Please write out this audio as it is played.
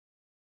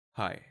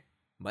Hi,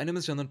 my name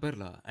is Chandan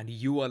Perla, and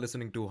you are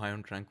listening to High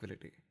on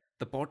Tranquility,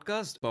 the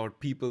podcast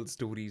about people,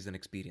 stories, and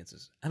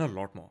experiences, and a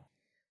lot more.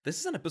 This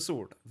is an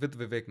episode with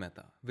Vivek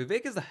Mehta.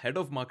 Vivek is the head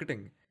of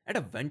marketing at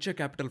a venture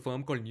capital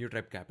firm called New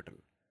Tribe Capital.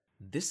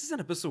 This is an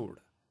episode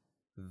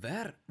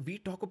where we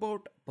talk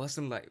about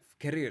personal life,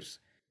 careers,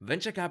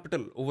 venture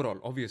capital overall,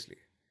 obviously.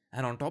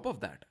 And on top of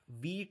that,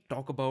 we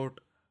talk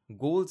about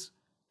goals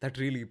that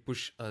really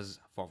push us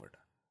forward.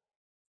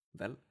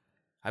 Well,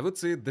 I would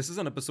say this is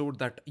an episode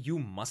that you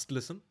must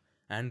listen,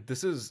 and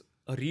this is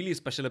a really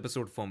special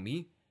episode for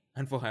me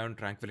and for High on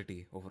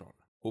Tranquility overall.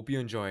 Hope you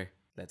enjoy.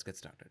 Let's get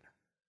started.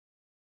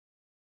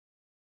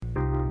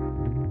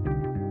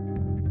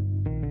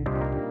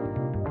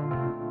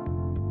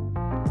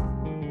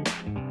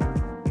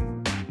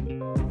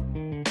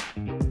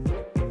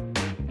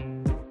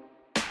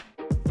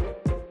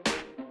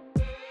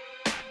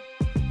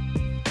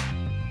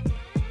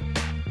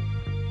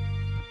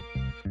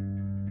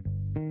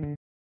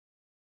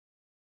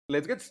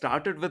 Let's get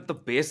started with the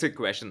basic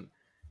question.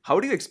 How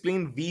do you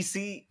explain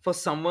VC for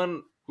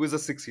someone who is a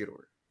 6 year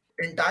old?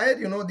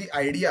 The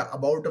idea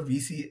about a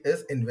VC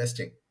is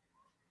investing.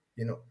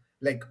 You know,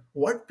 like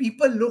what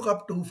people look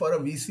up to for a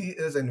VC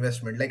is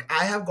investment. Like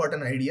I have got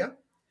an idea.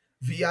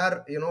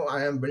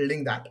 I am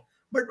building that.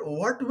 But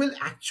what will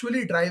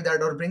actually drive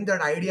that or bring that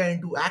idea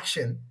into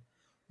action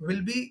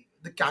will be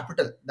the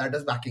capital that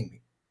is backing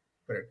me.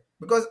 Correct.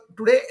 Because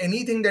today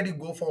anything that you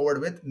go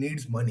forward with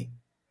needs money.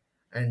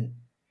 And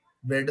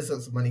where does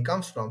this money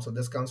comes from? So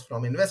this comes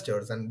from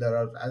investors, and there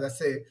are, as I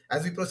say,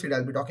 as we proceed,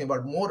 I'll be talking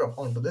about more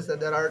onto this. That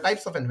there are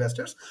types of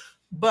investors,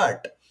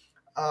 but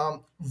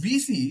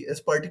VC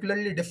is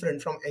particularly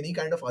different from any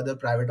kind of other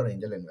private or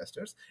angel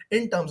investors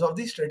in terms of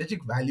the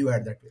strategic value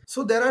add that way.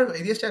 So there are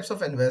various types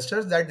of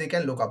investors that they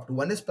can look up to.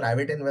 One is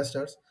private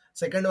investors.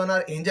 Second one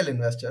are angel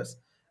investors.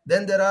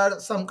 Then there are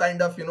some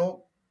kind of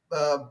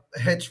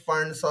hedge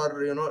funds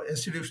or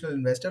institutional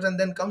investors, and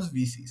then comes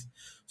VCs.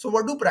 So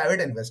what do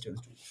private investors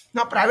do?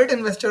 Now, private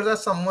investors are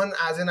someone,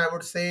 as in I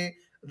would say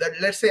that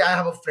let's say I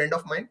have a friend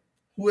of mine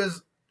who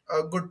is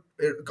a good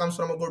comes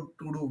from a good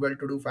to do well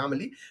to do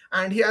family,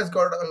 and he has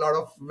got a lot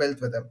of wealth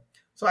with him.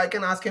 So I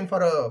can ask him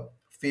for a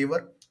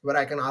favor where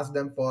I can ask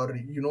them for,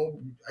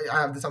 I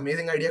have this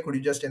amazing idea. Could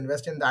you just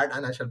invest in that,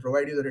 and I shall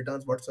provide you the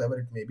returns whatsoever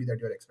it may be that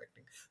you're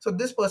expecting. So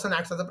this person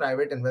acts as a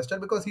private investor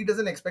because he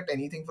doesn't expect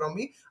anything from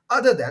me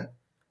other than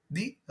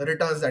the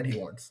returns that he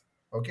wants.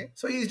 Okay,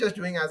 so he's just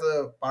doing as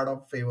a part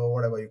of favor,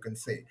 whatever you can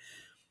say.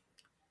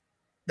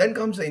 Then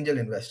comes angel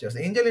investors.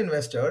 Angel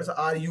investors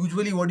are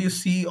usually what you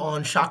see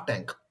on Shark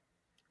Tank.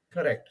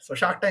 Correct. So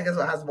Shark Tank has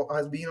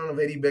been on a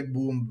very big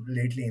boom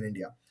lately in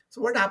India.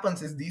 So what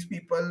happens is these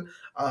people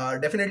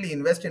definitely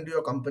invest into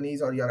your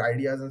companies or your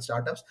ideas and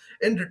startups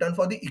in return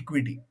for the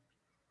equity.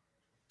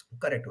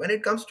 Correct. When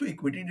it comes to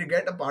equity, they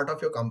get a part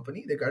of your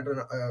company, they get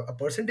a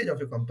percentage of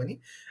your company,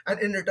 and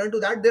in return to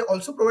that, they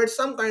also provide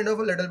some kind of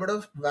a little bit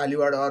of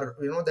value add or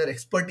their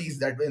expertise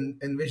that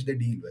in which they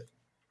deal with.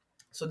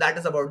 So that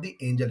is about the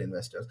angel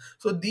investors.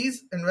 So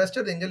these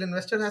investors, angel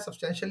investors, have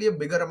substantially a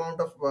bigger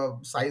amount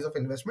of size of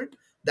investment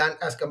than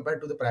as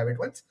compared to the private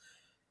ones.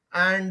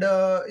 And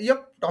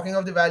talking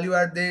of the value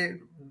add, they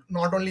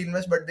not only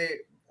invest but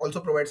they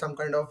also provide some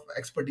kind of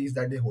expertise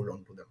that they hold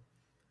on to them.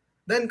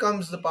 Then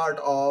comes the part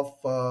of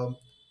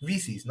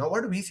VCs. Now,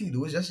 what VC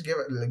do is just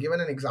given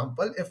an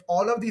example. If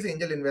all of these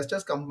angel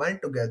investors combine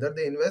together,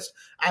 they invest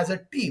as a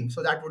team.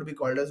 So that would be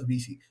called as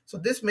VC. So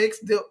this makes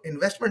the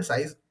investment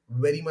size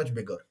very much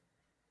bigger,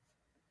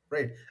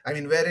 right? I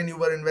mean, wherein you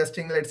were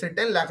investing, let's say,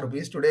 10 lakh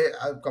rupees, today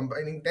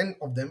combining 10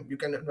 of them, you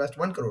can invest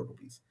 1 crore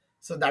rupees.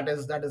 So that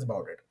is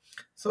about it.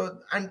 So,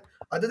 and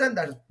other than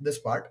that, this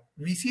part,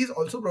 VCs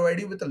also provide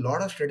you with a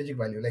lot of strategic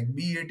value, like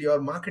be it your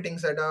marketing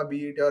setup,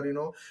 be it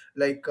your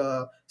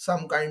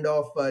some kind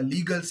of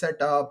legal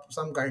setup,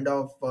 some kind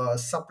of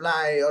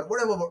supply or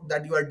whatever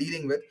that you are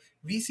dealing with.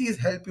 VCs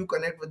help you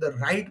connect with the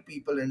right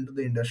people into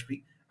the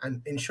industry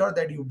and ensure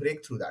that you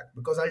break through that,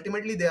 because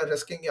ultimately they are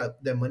risking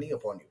their money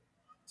upon you.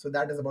 So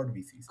that is about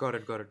VCs. Got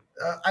it, got it.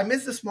 I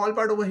missed the small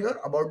part over here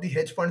about the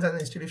hedge funds and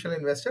institutional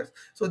investors.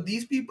 So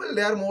these people,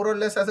 they are more or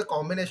less as a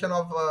combination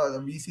of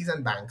VCs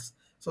and banks.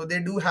 So they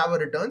do have a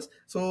returns.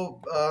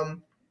 So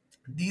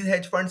these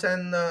hedge funds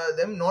and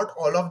them, not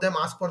all of them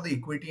ask for the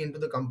equity into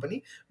the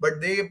company,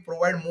 but they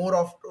provide more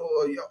of,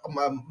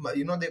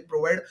 they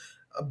provide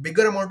a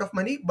bigger amount of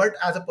money, but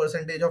as a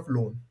percentage of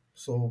loan.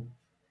 So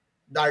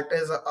that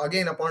is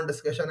again upon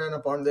discussion and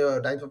upon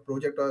the types of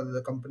project or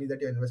the company that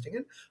you're investing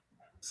in.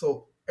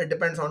 So it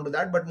depends on to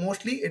that, but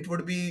mostly it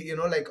would be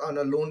like on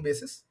a loan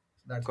basis.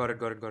 That's Got about it, it.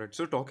 got it, got it.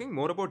 So talking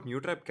more about New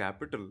Tribe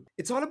Capital,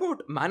 it's all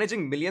about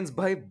managing millions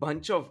by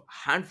bunch of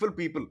handful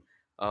people.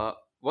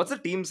 What's the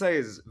team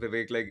size,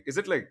 Vivek? Like, is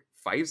it like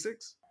 5,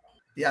 6?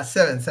 Yeah,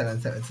 seven.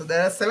 So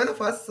there are seven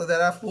of us. So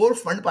there are four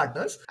fund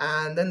partners,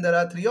 and then there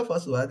are three of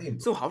us who are the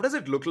So employees. how does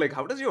it look like?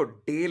 How does your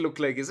day look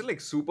like? Is it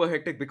like super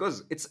hectic?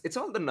 Because it's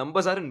all the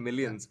numbers are in Yeah,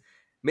 millions,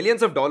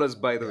 millions of dollars,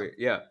 by the yeah. way.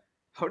 Yeah.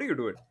 How do you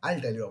do it? I'll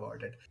tell you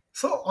about it.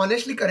 So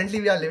honestly,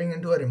 currently we are living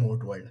into a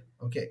remote world.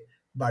 Okay.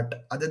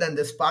 But other than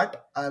this part,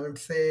 I would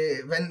say,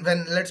 when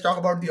let's talk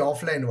about the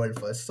offline world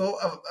first. So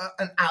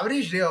an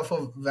average day of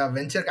a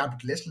venture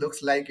capitalist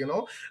looks like,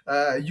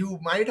 you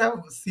might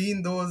have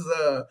seen those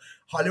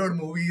Hollywood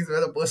movies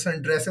where the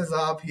person dresses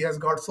up, he has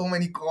got so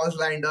many calls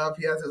lined up,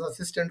 he has his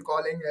assistant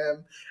calling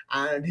him,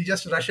 and he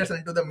just rushes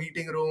into the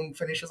meeting room,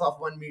 finishes off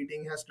one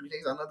meeting, has to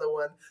take another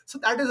one. So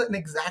that is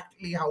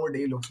exactly how a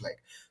day looks like.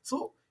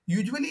 So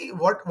usually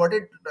what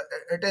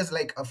it is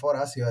like for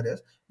us here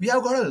is, we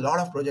have got a lot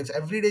of projects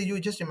every day. You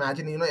just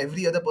imagine,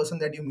 every other person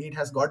that you meet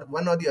has got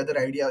one or the other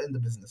idea in the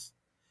business,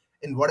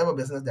 in whatever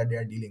business that they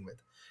are dealing with.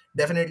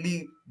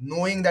 Definitely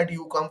knowing that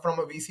you come from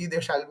a VC,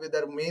 there shall be,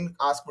 their main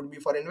ask would be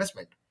for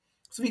investment.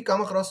 So we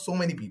come across so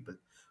many people.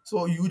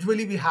 So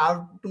usually we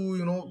have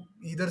to,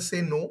 either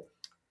say no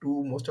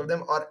to most of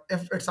them, or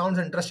if it sounds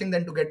interesting,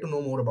 then to get to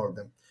know more about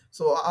them.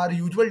 So our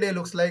usual day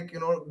looks like,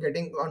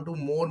 getting onto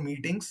more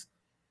meetings,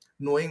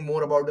 knowing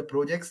more about the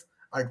projects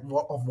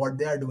of what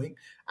they are doing,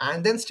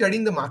 and then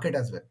studying the market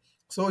as well.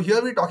 So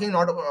here we're talking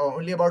not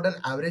only about an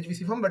average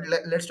VC firm, but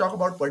let's talk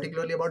about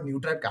particularly about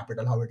New Tribe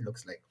Capital, how it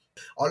looks like.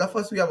 All of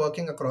us, we are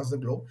working across the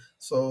globe.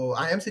 So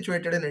I am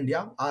situated in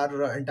India.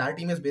 Our entire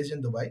team is based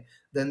in Dubai.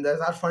 Then there's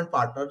our fund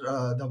partner,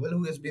 Dhaval,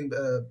 who has been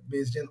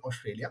based in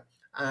Australia.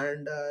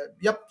 And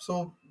yep,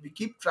 so we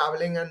keep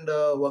traveling and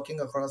working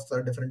across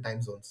different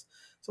time zones.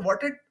 So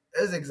what it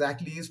is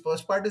exactly is,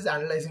 first part is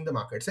analyzing the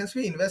market. Since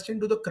we invest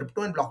into the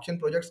crypto and blockchain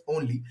projects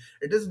only,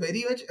 it is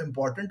very much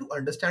important to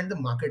understand the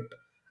market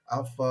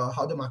of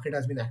how the market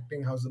has been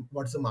acting,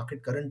 what's the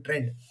market current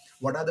trend,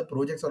 what are the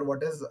projects, or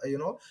what is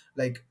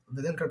like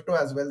within crypto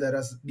as well, there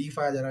is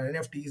DeFi, there are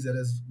NFTs, there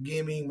is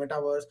gaming,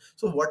 metaverse.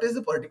 So what is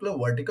the particular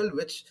vertical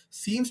which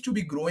seems to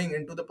be growing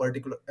into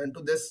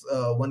this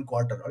one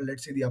quarter, or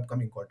let's say the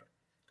upcoming quarter.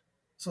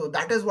 So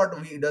that is what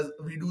we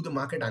do the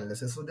market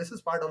analysis. So this is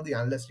part of the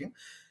analyst team.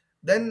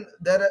 Then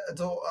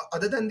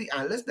other than the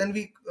analyst, then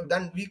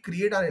we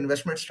create our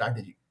investment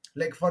strategy.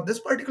 Like for this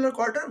particular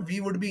quarter,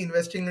 we would be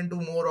investing into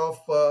more of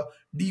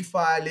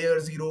DeFi, layer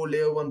 0,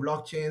 layer 1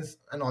 blockchains,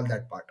 and all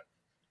that part.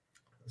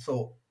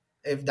 So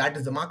if that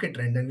is the market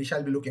trend, then we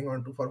shall be looking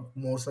on to for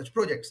more such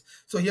projects.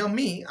 So here,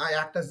 I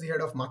act as the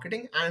head of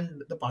marketing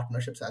and the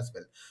partnerships as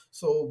well.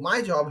 So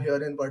my job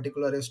here in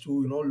particular is to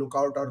look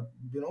out, or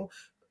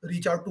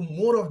reach out to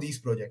more of these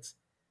projects,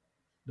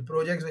 the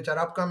projects which are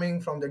upcoming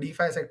from the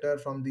DeFi sector,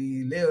 from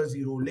the layer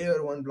 0,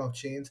 layer 1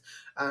 blockchains.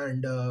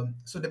 And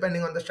so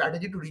depending on the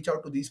strategy, to reach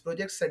out to these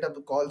projects, set up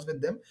the calls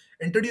with them,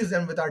 introduce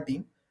them with our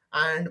team,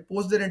 and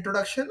post their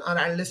introduction, our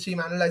analyst team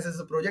analyzes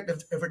the project.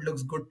 If it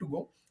looks good to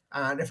go,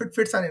 and if it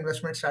fits our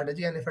investment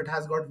strategy, and if it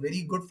has got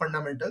very good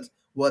fundamentals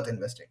worth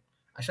investing.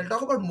 I shall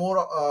talk about more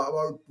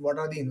about what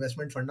are the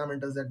investment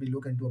fundamentals that we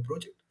look into a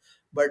project.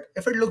 But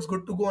if it looks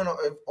good to go, and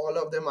if all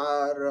of them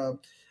are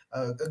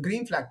a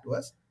green flag to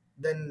us,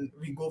 then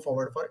we go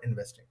forward for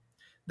investing.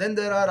 Then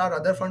there are our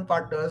other fund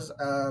partners,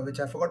 which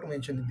I forgot to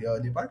mention in the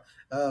early part.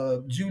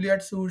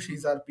 Juliet Su,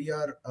 she's our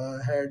PR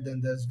head.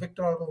 Then there's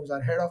Victor, who's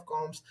our head of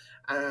comms,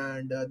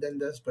 and then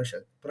there's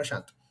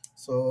Prashant.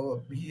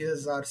 So he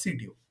is our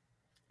CTO.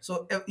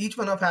 So each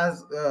one of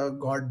has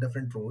got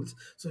different roles.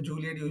 So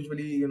Juliet,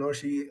 usually,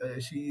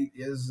 she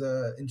is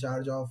in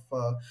charge of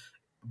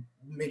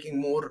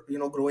making more,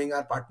 growing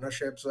our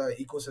partnerships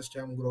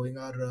ecosystem, growing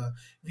our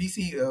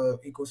VC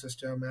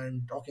ecosystem,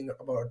 and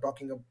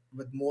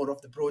with more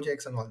of the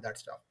projects and all that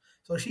stuff.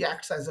 So she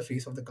acts as the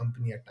face of the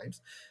company at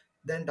times.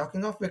 Then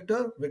talking of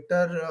Victor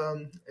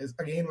is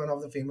again one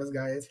of the famous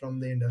guys from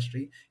the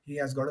industry. He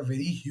has got a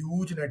very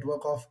huge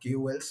network of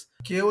KOLs.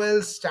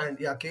 KOLs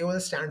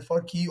stand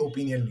for key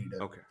opinion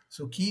leader. Okay.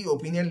 So key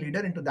opinion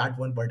leader into that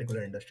one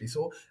particular industry.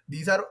 So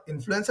these are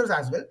influencers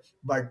as well,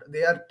 but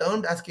they are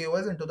termed as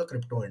KOLs into the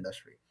crypto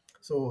industry.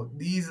 So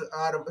these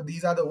are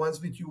the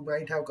ones which you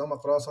might have come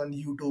across on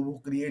YouTube, who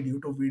create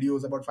YouTube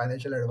videos about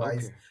financial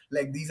advice. Okay.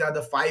 Like, these are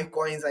the 5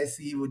 coins I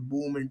see would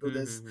boom into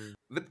this.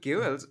 With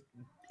KOLs,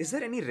 is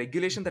there any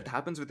regulation that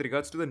happens with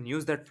regards to the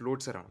news that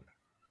floats around?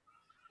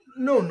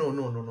 No.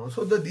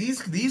 So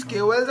these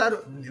KOLs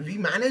are, we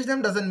manage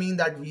them, doesn't mean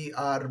that we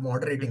are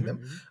moderating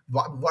them.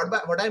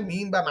 What I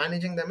mean by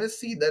managing them is,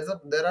 see, there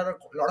are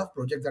a lot of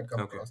projects that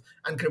come Okay. across,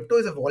 and crypto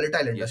is a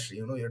volatile industry.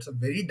 It's a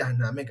very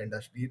dynamic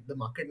industry. The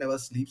market never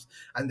sleeps,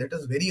 and that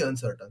is very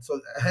uncertain.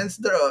 So hence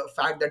the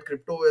fact that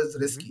crypto is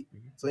risky.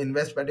 So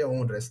invest at your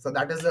own risk. So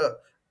that is the,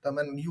 I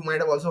mean, you might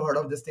have also heard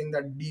of this thing,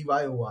 that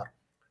DYOR,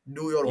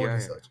 do your own Yeah.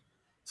 research.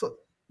 So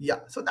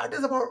yeah, so that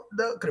is about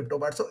the crypto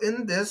part. So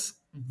in this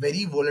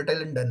very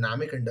volatile and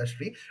dynamic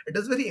industry, it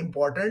is very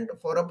important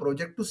for a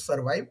project to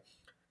survive.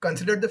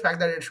 Consider the fact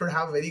that it should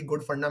have very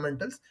good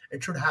fundamentals,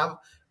 it should have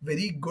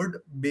very good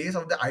base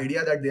of the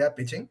idea that they are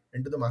pitching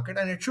into the market,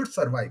 and it should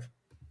survive.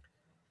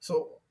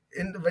 So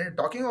when you're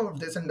talking about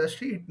this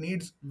industry, it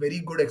needs very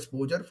good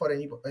exposure for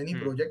any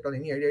project or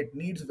any idea. It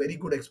needs very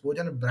good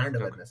exposure and brand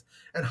awareness.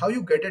 And how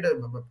you get it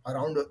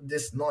around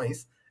this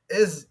noise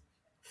is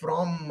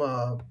from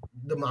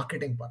the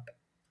marketing part.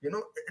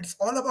 It's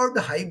all about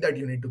the hype that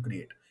you need to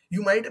create.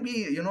 You might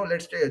be,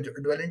 let's say,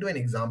 dwell into an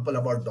example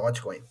about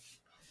Dogecoin.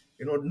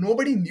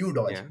 Nobody knew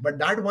Doge, Yeah. but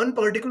that one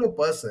particular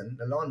person,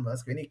 Elon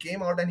Musk, when he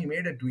came out and he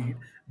made a tweet,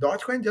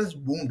 Dogecoin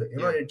just boomed.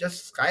 Yeah. It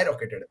just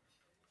skyrocketed.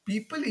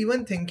 People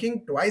even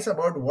thinking twice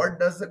about what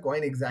does the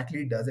coin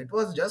exactly does. It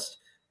was just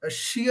a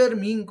sheer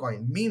meme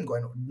coin.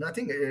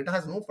 Nothing. It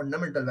has no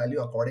fundamental value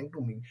according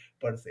to me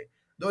per se.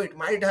 Though it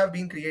might have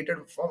been created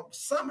from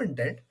some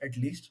intent, at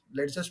least.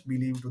 Let's just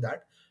believe to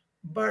that.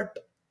 But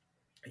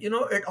it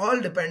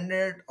all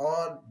depended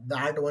on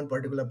that one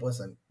particular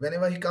person.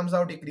 Whenever he comes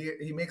out,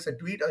 he makes a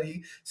tweet or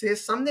he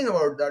says something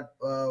about that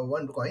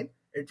one coin,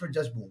 it would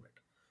just boom it.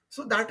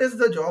 So that is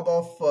the job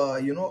of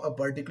a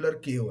particular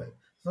KOL.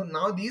 So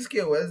now these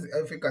KOLs,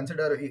 if you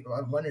consider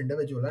one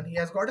individual, and he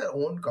has got a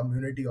own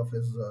community of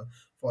his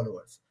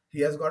followers. He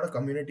has got a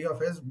community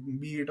of his,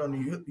 be it on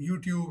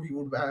YouTube, he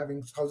would be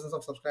having thousands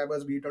of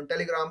subscribers, be it on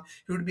Telegram,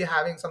 he would be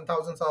having some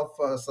thousands of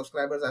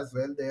subscribers as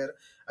well there,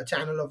 a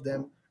channel of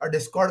them, a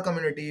Discord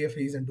community if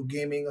he's into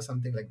gaming or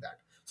something like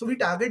that. So we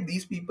target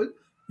these people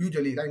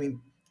usually. I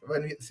mean,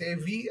 when we say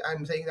we,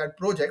 I'm saying that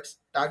projects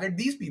target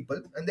these people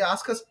and they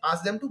ask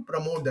them to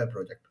promote their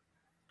project.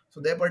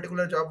 So their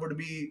particular job would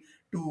be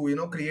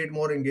to create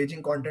more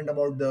engaging content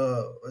about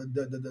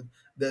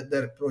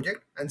their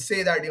project and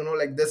say that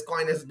like this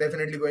coin is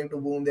definitely going to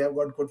boom. They have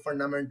got good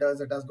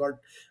fundamentals. It has got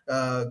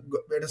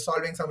it is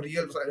solving some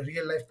real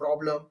life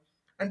problem,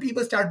 and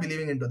people start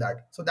believing into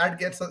that. So that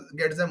gets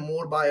them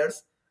more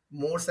buyers,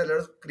 more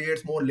sellers,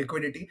 creates more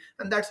liquidity,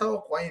 and that's how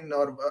a coin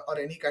or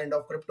any kind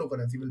of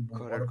cryptocurrency will boom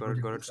Got or it, a got it,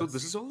 project got will it. So this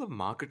is succeed. all the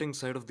marketing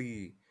side of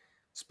the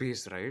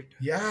space, right? Okay, okay,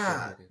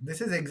 Yeah, okay.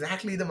 this is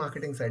exactly the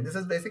marketing side. This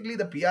is basically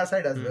the PR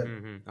side as well.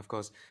 Mm-hmm, of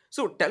course.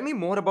 So tell me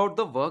more about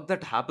the work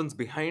that happens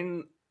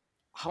behind.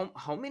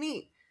 How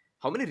many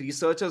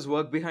researchers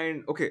work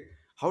behind? Okay,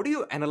 how do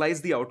you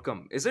analyze the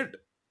outcome? Is it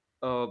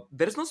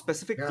there is no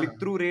specific Yeah. click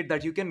through rate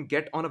that you can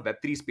get on a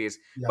Web3 space,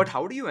 but Yep.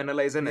 how do you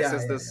analyze and Yeah.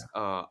 assess Yeah. this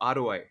Yeah.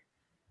 ROI?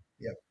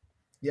 Yep.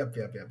 Yep.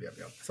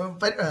 So,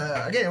 but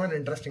again, I have an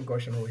interesting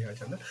question over here,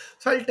 Chandra.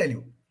 So I'll tell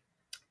you.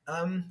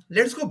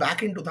 Let's go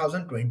back in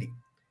 2020.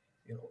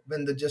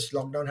 When the just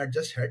lockdown had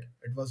just hit,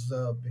 it was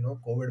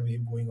COVID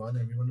wave going on.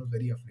 Everyone was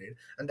very afraid,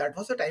 and that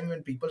was the time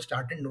when people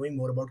started knowing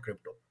more about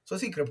crypto. So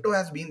see, crypto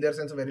has been there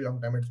since a very long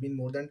time. It's been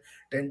more than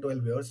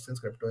 10-12 years since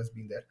crypto has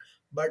been there.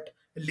 But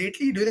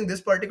lately, during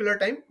this particular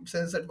time,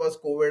 since it was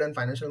COVID and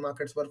financial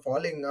markets were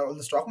falling, all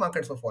the stock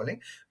markets were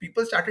falling,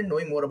 people started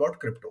knowing more about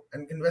crypto,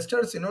 and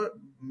investors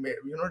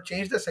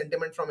changed the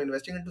sentiment from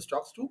investing into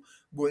stocks to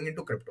going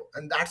into crypto.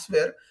 And that's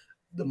where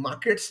the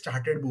market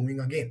started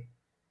booming again.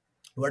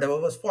 Whatever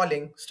was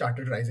falling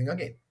started rising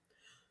again.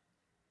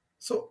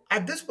 So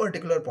at this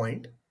particular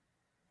point,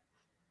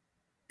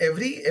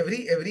 every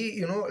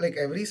like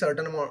every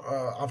certain amount,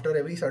 after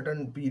every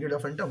certain period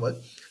of interval,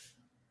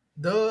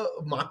 the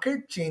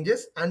market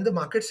changes and the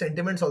market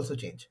sentiments also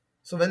change.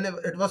 So when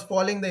it was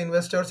falling, the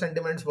investor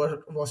sentiments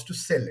was to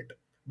sell it,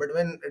 but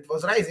when it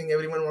was rising,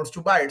 everyone wants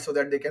to buy it so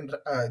that they can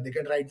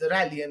ride the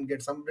rally and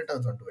get some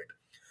returns onto it.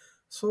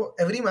 So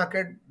every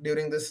market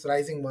during this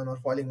rising one or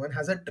falling one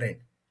has a trend.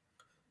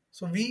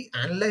 So we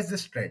analyze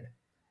this trend.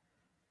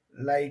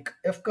 Like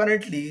if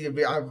currently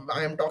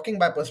I am talking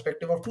by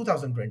perspective of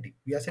 2020,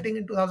 we are sitting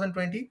in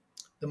 2020,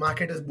 the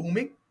market is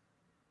booming,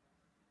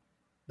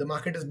 the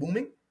market is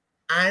booming,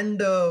 and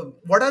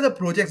what are the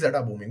projects that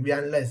are booming? We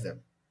analyze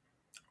them.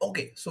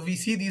 Okay, so we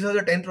see these are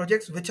the 10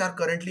 projects which are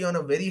currently on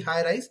a very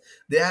high rise.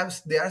 They are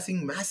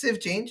seeing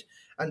massive change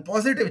and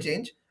positive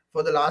change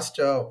for the last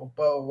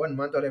 1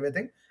 month or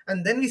everything.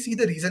 And then we see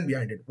the reason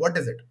behind it. What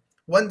is it?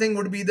 One thing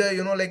would be the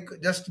like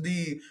just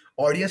the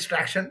audience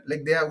traction.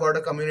 Like they have got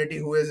a community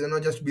who is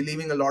just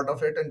believing a lot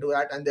of it into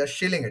that, and they're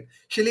shilling it.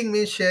 Shilling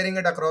means sharing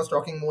it across,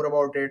 talking more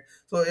about it.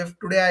 So if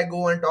today I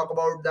go and talk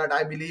about that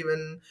I believe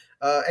in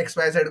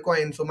XYZ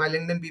coin, so my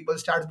LinkedIn people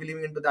starts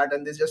believing into that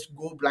and they just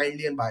go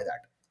blindly and buy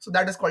that. So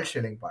that is called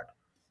shilling part.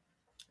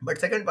 But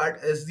second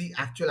part is the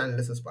actual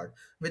analysis part,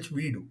 which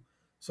we do.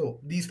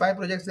 So these five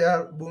projects, they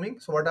are booming.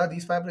 So what are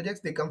these five projects?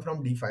 They come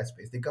from DeFi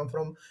space. They come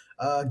from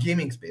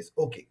gaming space.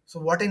 Okay.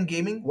 So what in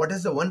gaming? What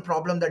is the one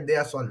problem that they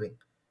are solving?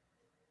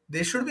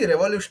 They should be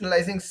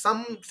revolutionizing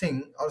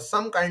something or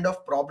some kind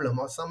of problem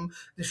or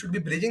they should be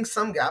bridging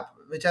some gap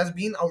which has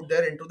been out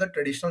there into the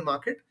traditional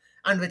market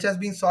and which has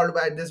been solved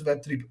by this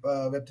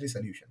Web3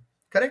 solution.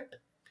 Correct?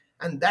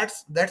 And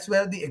that's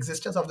where the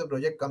existence of the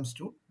project comes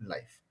to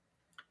life.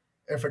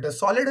 If it is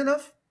solid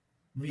enough,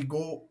 we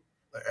go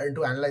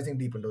into analyzing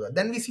deep into that.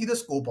 Then we see the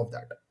scope of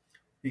that.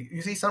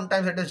 You see,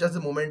 sometimes it is just a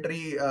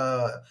momentary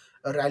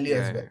rally Yeah,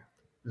 as yeah, well. yeah.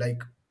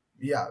 Like,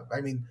 yeah,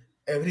 I mean,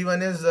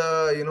 everyone is,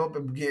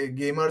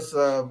 gamers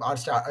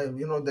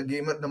are the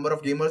gamer number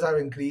of gamers are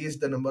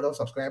increased, the number of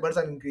subscribers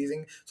are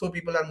increasing, so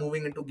people are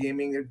moving into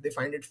gaming. They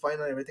find it fun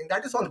and everything.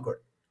 That is all good,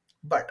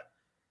 but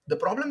the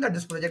problem that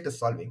this project is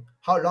solving,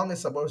 how long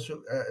is this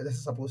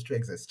is supposed to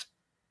exist?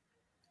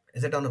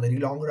 Is it on a very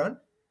long run?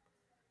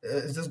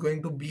 Is this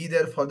going to be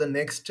there for the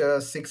next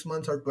 6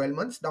 months or 12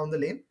 months down the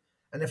lane?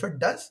 And if it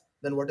does,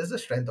 then what is the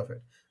strength of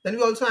it? Then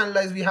we also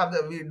analyze. We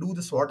do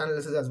the SWOT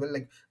analysis as well,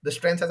 like the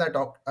strengths as I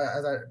talked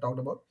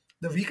about.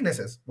 the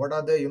weaknesses, what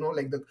are the,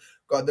 like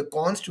the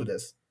cons to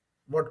this,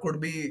 what could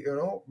be,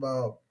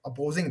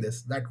 opposing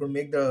this, that could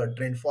make the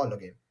trend fall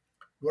again,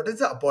 what is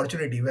the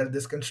opportunity where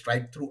this can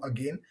strike through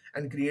again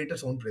and create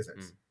its own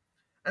presence, Mm.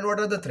 and what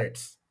are the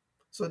threats.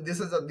 So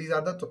these are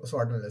the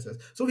SWOT analysis.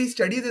 So we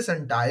study this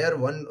entire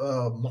one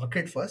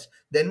market first,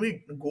 then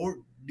we go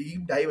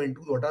deep dive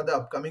into what are the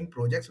upcoming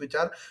projects which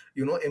are,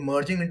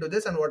 emerging into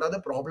this, and what are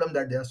the problem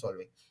that they are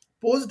solving.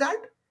 Post that,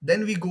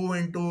 then we go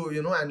into,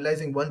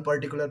 analyzing one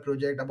particular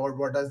project, about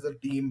what is the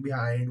team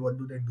behind, what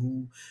do they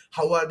do,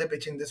 how are they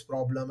pitching this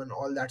problem, and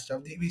all that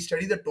stuff. We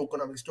study the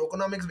tokenomics.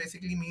 Tokenomics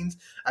basically means,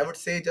 I would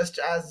say, just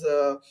as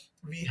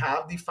we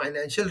have the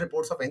financial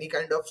reports of any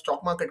kind of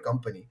stock market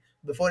company.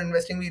 Before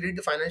investing, we read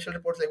the financial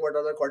reports, like what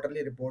are the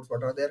quarterly reports,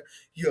 what are their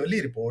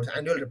yearly reports,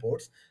 annual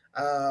reports,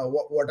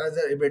 what are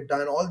their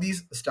EBITDA, and all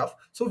these stuff.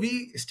 So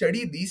we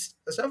study these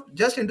stuff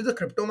just into the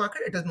crypto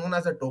market. It is known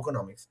as the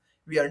tokenomics.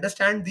 We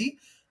understand the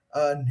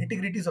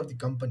nitty-gritties of the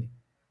company,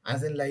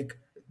 as in, like,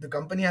 the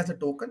company has a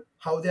token,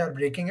 how they are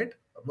breaking it,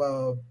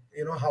 uh,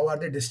 how are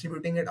they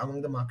distributing it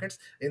among the markets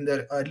in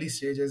the early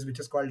stages, which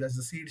is called as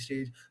the seed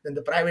stage, then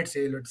the private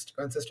sale, which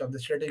consists of the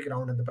strategic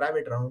round and the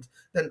private rounds.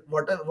 Then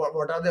what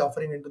are they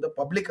offering into the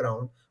public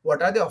round,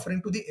 what are they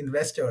offering to the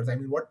investors, I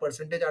mean, what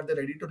percentage are they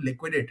ready to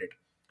liquidate it,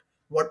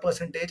 what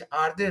percentage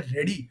are they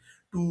ready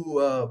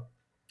to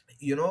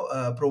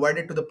provide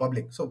it to the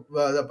public. So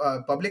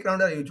the public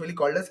round are usually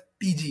called as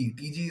TG.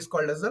 TG is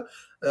called as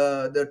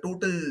the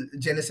total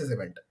genesis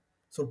event.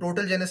 So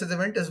total genesis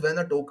event is when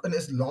a token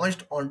is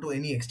launched onto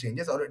any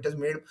exchanges, or it is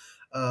made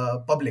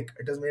public,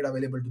 it is made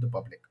available to the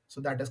public. So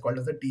that is called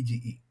as the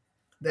TGE.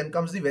 Then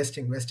comes the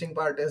vesting. Vesting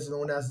part is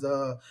known as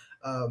the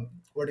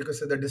what you could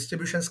say, the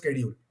distribution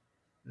schedule.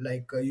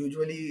 Like,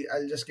 usually,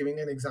 I'll just giving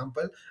an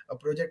example. A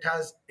project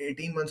has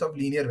 18 months of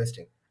linear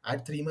vesting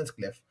at 3 months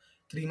cliff.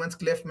 3 months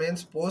cliff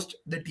means post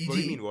the What do you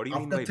mean? TG, What do you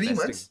mean after by 3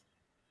 months. vesting?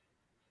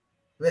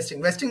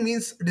 Vesting. Vesting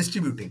means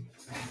distributing.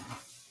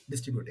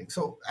 Distributing.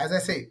 So as I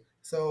say,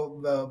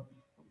 so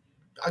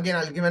again,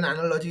 I'll give an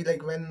analogy,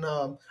 like when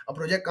a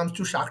project comes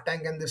to Shark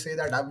Tank and they say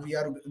that we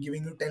are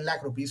giving you 10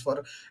 lakh rupees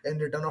for in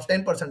return of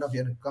 10% of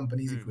your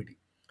company's Hmm. equity.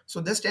 So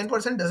this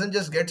 10% doesn't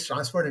just get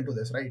transferred into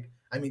this, right?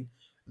 I mean,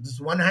 this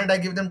one hand I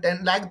give them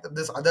 10 lakh,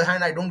 this other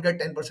hand I don't get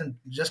 10%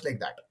 just like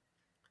that.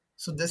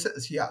 So this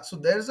is, yeah, so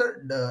there's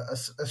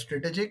a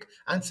strategic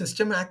and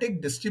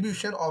systematic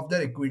distribution of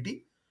their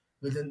equity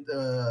within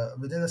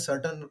a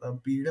certain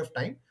period of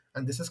time,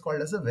 and this is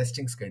called as a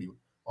vesting schedule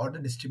or the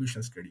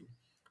distribution schedule.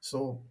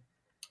 So,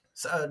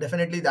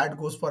 definitely that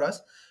goes for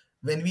us.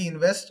 When we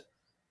invest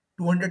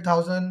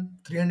 200,000,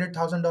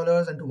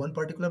 $300,000 into one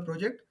particular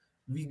project,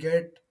 we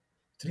get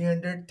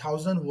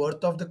 300,000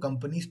 worth of the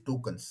company's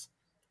tokens,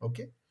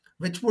 okay,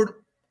 which would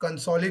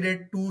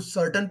consolidate to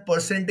certain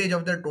percentage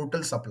of the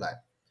total supply.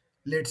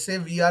 Let's say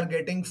we are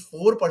getting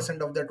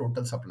 4% of the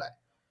total supply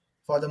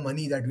for the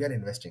money that we are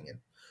investing in.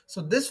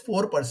 So this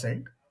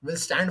 4% will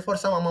stand for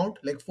some amount,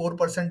 like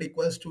 4%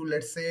 equals to,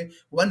 let's say,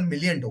 1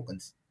 million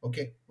tokens.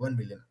 Okay, 1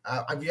 million.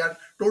 We are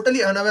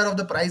totally unaware of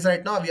the price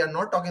right now. We are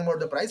not talking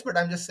about the price, but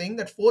I'm just saying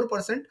that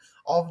 4%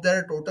 of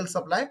their total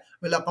supply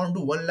will account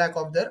to 1 lakh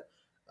of their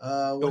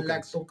 1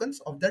 lakh Tokens. tokens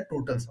of their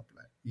total Hmm.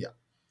 supply. Yeah.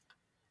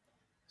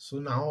 So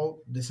now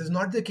this is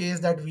not the case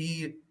that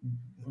we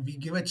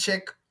give a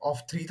check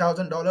of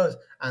 $3,000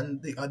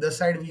 and the other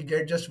side we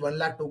get just 1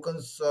 lakh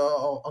tokens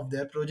of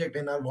their project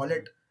in our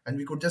wallet, and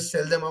we could just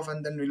sell them off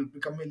and then we'll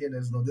become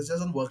millionaires. No, this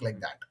doesn't work like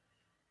that.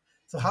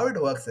 So how it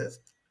works is,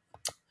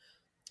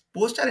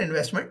 post our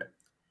investment,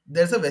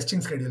 there's a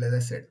vesting schedule, as I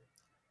said.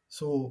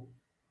 So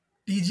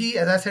TG,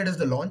 as I said, is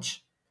the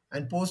launch,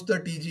 and post the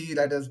TG,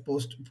 that is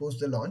post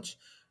the launch,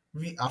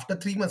 we after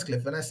 3 months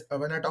cliff.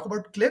 When I talk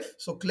about cliff,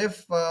 so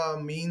cliff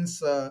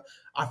means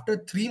after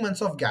 3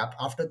 months of gap,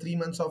 after 3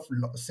 months of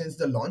since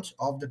the launch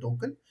of the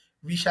token,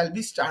 we shall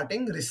be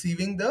starting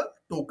receiving the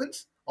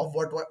tokens of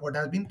what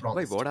has been Why?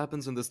 promised. What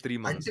happens in this 3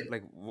 months? Until,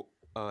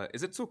 Like,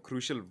 is it so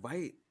crucial?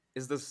 Why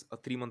is this a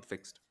 3 month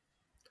fixed?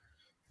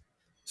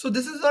 so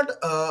this is not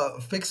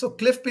fixed. So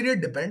cliff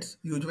period depends.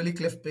 Usually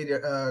cliff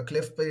period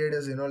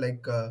is,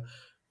 like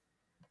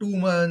 2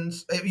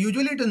 months.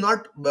 Usually, it is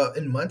not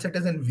in months; it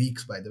is in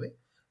weeks, by the way.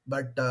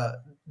 But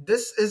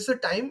this is the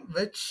time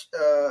which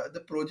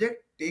the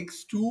project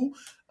takes to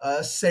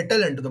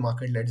settle into the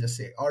market. Let's just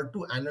say, or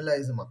to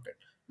analyze the market.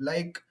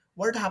 Like,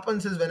 what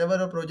happens is, whenever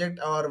a project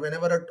or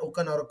whenever a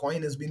token or a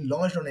coin is being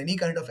launched on any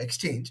kind of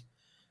exchange,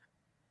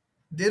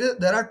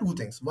 there are two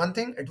things. One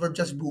thing, it would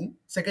just boom.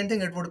 Second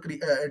thing, it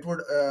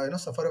would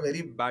suffer a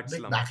very Bad big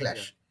slump. Yeah.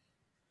 backlash.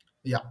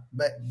 Yeah,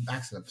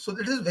 back slump. So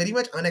it is very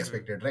much Hmm.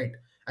 unexpected, right?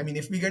 I mean,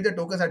 if we get the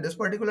tokens at this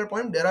particular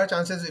point, there are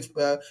chances if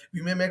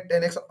we may make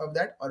 10x of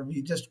that, or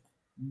we just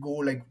go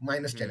like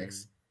minus Hmm.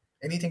 10x.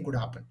 Anything could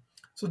happen.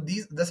 So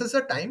this is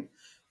a time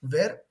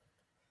where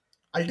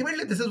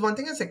ultimately this is one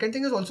thing, and second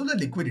thing is also the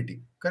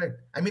liquidity.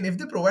 Correct. I mean, if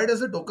they provide us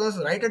the tokens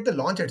right at the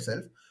launch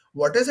itself,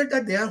 what is it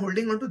that they are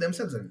holding on to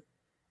themselves in?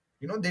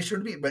 They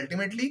should be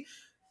ultimately.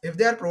 If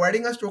they are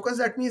providing us tokens,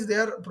 that means they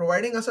are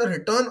providing us a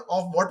return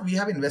of what we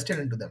have invested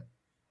into them.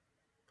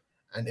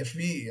 And if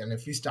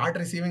we start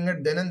receiving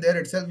it then and there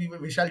itself,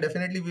 we shall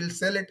definitely will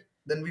sell it.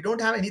 Then we don't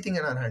have anything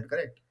in our hand,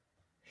 correct?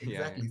 Yeah, yeah,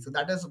 Exactly. So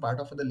that is part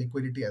of the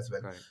liquidity as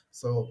well. correct.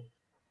 So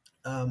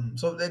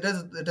so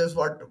it is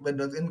what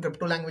in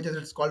crypto languages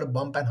it's called a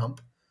bump and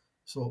hump.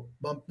 So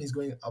bump means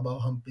going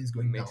above, hump means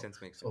going Makes down.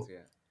 sense, makes sense, So yeah.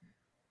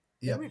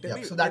 yep, Tell yep.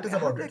 me, So that like is I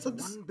have about it. like So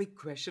this, one big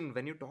question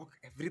when you talk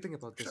everything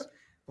about this. sure.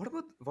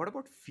 What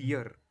about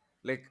fear?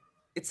 Like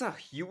it's a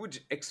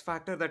huge X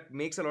factor that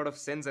makes a lot of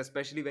sense,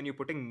 especially when you're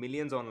putting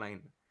millions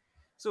online.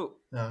 So,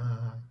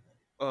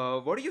 Uh,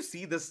 what do you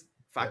see this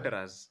factor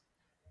Correct. as?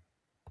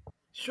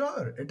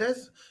 Sure, it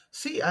is.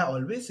 See, I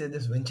always say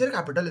this: venture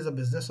capital is a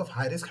business of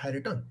high risk, high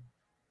return.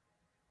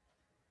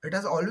 It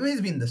has always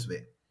been this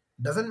way.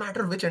 Doesn't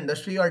matter which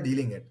industry you are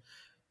dealing in.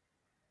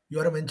 You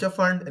are a venture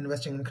fund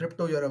investing in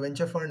crypto. You're a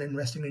venture fund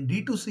investing in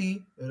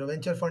D2C. You're a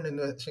venture fund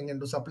investing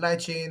into supply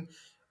chain,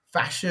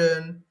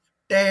 fashion,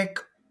 tech,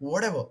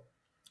 whatever.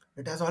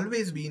 It has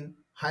always been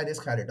high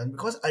risk, high return,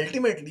 because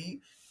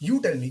ultimately,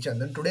 you tell me,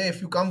 Chandan, today,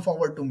 if you come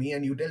forward to me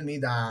and you tell me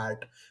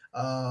that,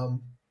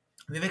 um,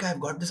 Vivek, I've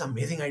got this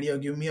amazing idea,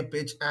 give me a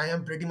pitch, I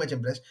am pretty much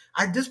impressed.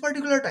 At this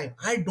particular time,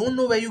 I don't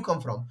know where you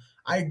come from.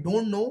 I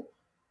don't know,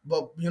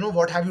 but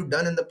what have you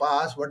done in the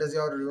past? What is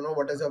your,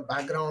 what is your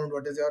background?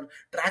 What is your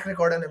track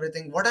record and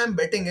everything? What I'm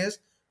betting is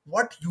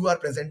what you are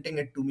presenting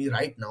it to me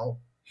right now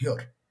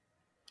here.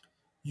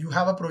 You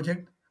have a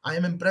project. I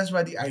am impressed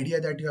by the idea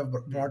that you have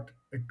Hmm, brought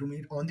it to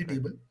me on the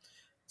correct. table.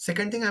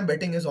 Second thing I'm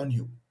betting is on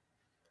you.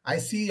 I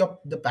see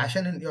the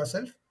passion in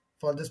yourself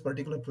for this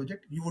particular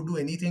project. You would do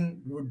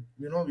anything.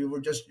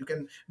 You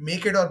can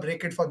make it or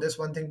break it for this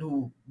one thing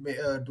to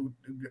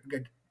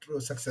get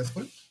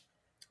successful.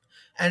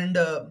 And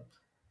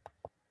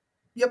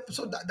yep.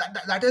 So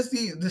that is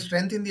the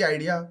strength in the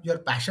idea. Your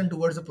passion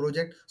towards the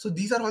project. So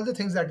these are all the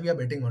things that we are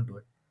betting onto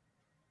it.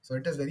 So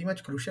it is very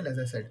much crucial, as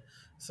I said.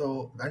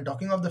 So, and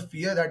talking of the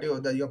fear that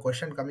your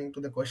question, coming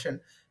to the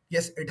question,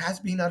 yes, it has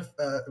been our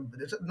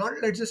it's not,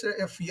 let's just say,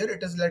 a fear.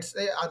 It is, let's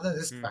say, are the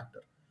risk Hmm,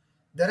 factor.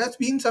 There has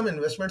been some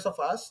investments of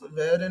us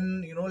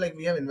wherein, like,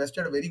 we have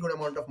invested a very good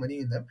amount of money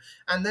in them,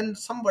 and then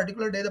some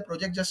particular day the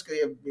project just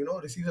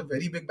receives a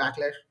very big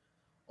backlash.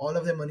 All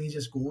of the money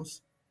just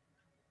goes.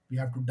 We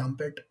have to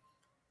dump it.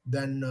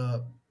 Then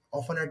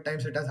often at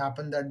times it has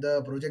happened that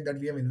the project that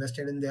we have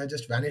invested in, they have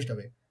just vanished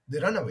away. They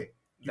run away.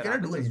 You that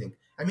cannot do happens as well. anything.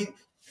 I mean,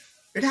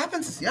 it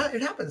happens. Yeah,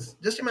 it happens.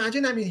 Just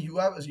imagine. I mean, you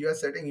are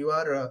sitting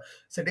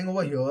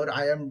over here.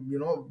 I am.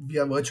 We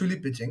are virtually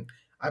pitching.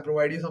 I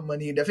provide you some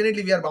money.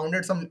 Definitely, we are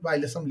bounded by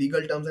some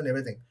legal terms and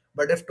everything.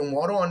 But if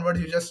tomorrow onwards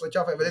you just switch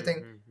off Hmm,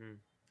 everything, hmm, hmm,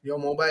 your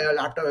mobile,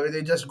 laptop,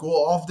 everything, just go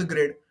off the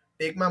grid,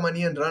 take my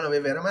money and run away.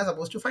 Where am I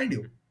supposed to find hmm,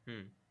 you?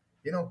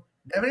 hmm.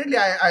 Definitely,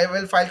 I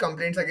will file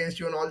complaints against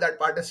you, and all that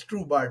part is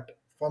true. But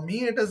for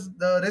me, it is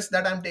the risk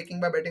that I'm taking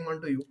by betting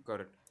onto you.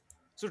 Correct.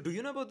 So, do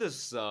you know about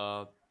this?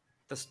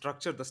 The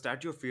structure, the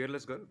statue of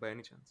Fearless Girl, by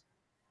any chance?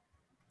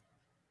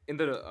 In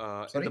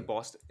the Sorry.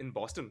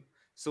 Boston.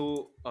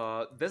 So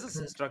there's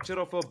a structure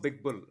of a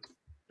big bull,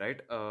 right?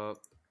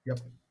 Yep.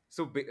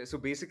 So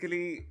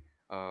basically,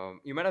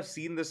 you might have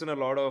seen this in a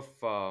lot of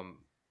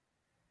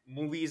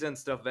movies and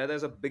stuff where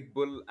there's a big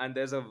bull and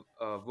there's a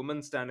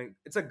woman standing.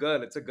 It's a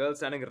girl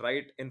standing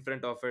right in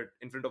front of it,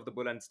 in front of the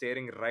bull, and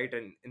staring right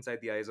and inside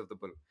the eyes of the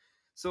bull.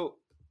 So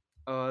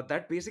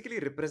that basically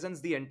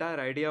represents the entire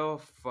idea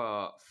of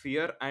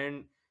fear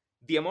and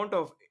the amount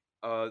of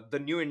the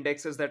new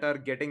indexes that are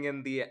getting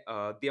in the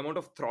amount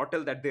of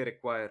throttle that they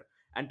require.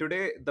 And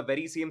today the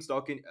very same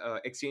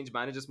exchange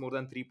manages more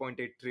than 3.8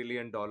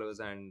 trillion dollars.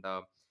 And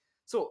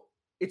so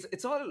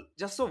it's all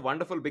just so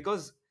wonderful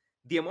because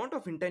the amount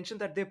of intention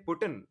that they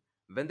put in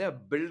when they're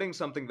building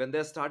something, when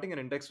they're starting an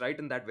index right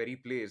in that very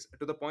place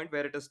to the point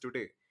where it is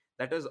today,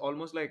 that is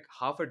almost like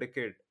half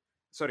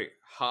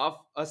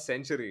a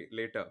century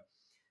later.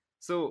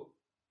 So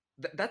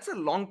that's a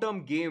long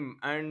term game,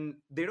 and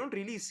they don't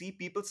really see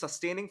people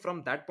sustaining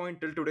from that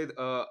point till today.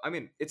 I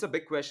mean, it's a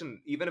big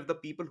question. Even if the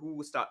people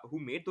who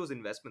made those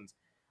investments,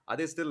 are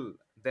they still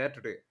there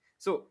today?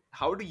 So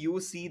how do you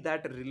see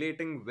that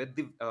relating with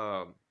the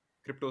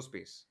crypto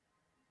space?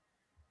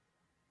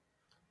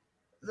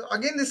 So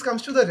again, this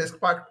comes to the risk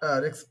part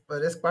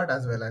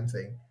as well. I'm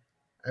saying.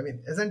 I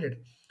mean, isn't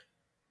it?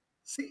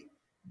 See,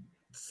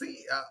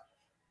 see.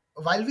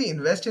 While we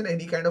invest in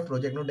any kind of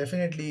project, no,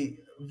 definitely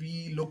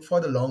we look for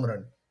the long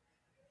run.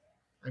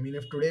 I mean,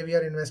 if today we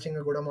are investing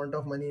a good amount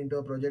of money into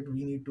a project,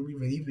 we need to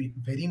be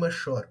very much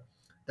sure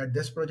that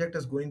this project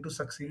is going to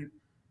succeed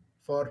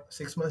for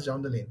 6 months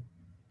down the lane.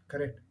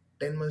 Correct.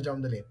 10 months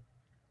down the lane.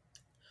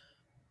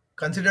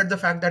 Consider the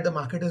fact that the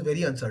market is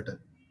very uncertain.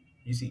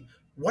 You see,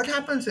 what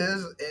happens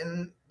is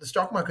in the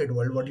stock market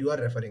world, what you are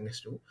referring is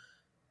to.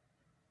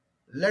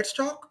 Let's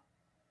talk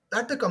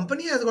that the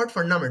company has got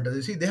fundamentals.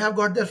 You see, they have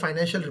got their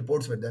financial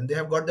reports with them. They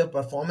have got their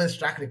performance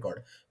track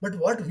record. But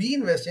what we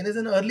invest in is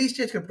an early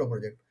stage crypto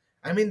project.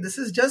 I mean, this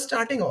is just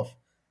starting off.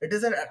 It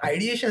is an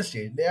ideation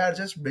stage. They are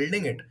just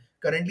building it.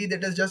 Currently,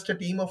 that is just a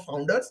team of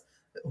founders.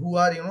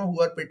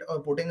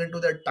 putting into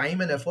their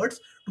time and efforts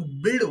to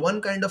build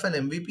one kind of an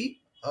MVP,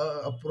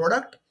 a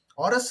product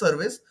or a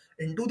service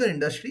into the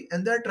industry,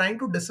 and they're trying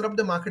to disrupt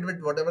the market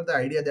with whatever the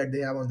idea that they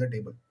have on the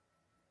table.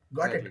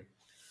 Got it?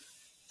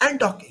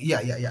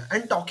 Exactly.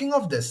 And talking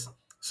of this,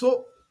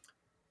 so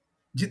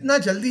जितना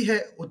जल्दी है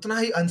उतना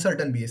ही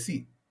uncertain भी है.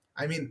 See,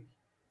 I mean,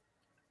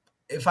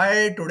 if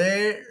I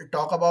today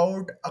talk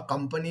about a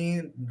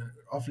company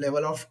of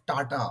level of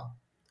Tata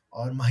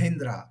or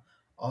Mahindra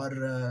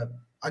or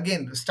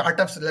again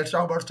startups, let's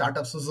talk about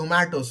startups. So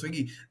Zomato,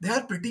 Swiggy, they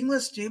are pretty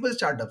much stable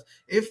startups.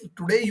 If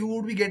today you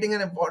would be getting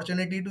an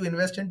opportunity to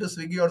invest into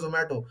Swiggy or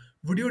Zomato,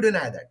 would you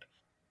deny that?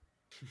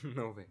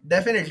 No way.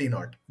 Definitely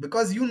not,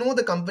 because you know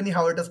the company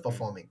how it is Hmm.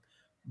 performing.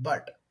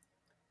 But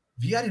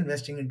we are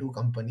investing into a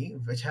company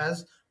which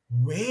has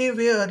way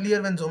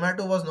earlier, when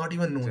Zomato was not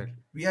even known.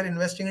 Exactly. We are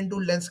investing into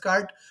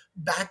Lenskart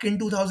back in Hmm.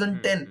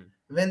 2010,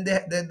 Hmm. when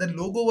the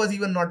logo was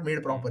even not made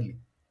Hmm. properly.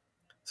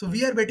 So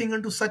we are betting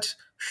into such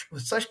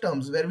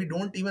terms where we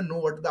don't even know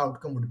what the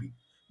outcome would be.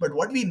 But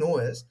what we know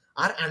is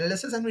our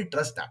analysis, and we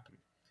trust that.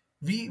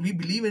 We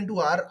believe into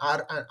our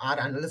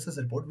analysis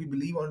report. We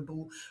believe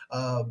onto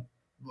uh,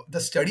 the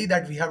study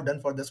that we have done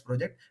for this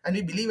project, and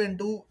we believe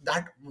into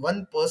that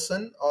one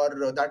person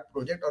or that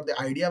project or the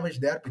idea which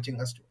they are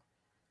pitching us to.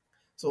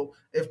 So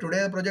if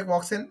today the project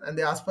walks in and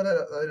they ask for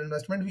an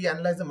investment, we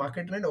analyze the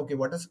market trend. Okay,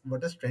 what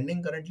is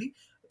trending currently?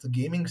 The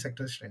gaming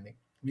sector is trending.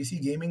 We see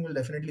gaming will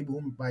definitely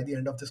boom by the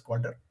end of this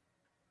quarter,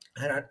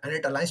 and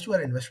it aligns to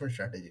our investment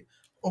strategy.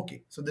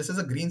 Okay, so this is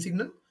a green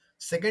signal.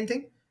 Second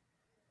thing,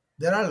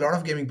 there are a lot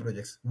of gaming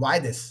projects. Why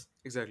this?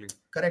 Exactly.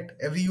 Correct.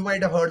 Every you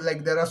might have heard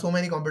like there are so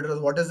many competitors.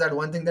 What is that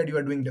one thing that you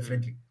are doing Hmm.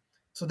 differently?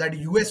 So that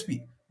USP,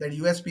 that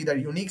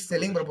unique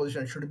selling Proposition.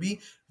 proposition should be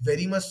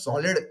very much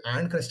solid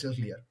and crystal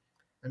clear.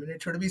 I mean,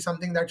 it should be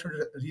something that should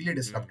really Hmm.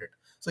 disrupt it.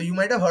 So you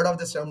might have heard of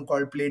this term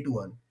called play to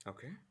earn.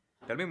 Okay.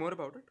 Tell me more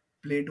about it.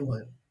 Play to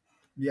earn.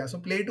 Yeah, so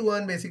play to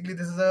earn, basically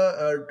this is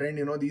a trend.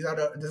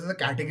 This is a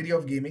category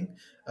of gaming,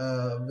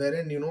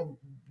 wherein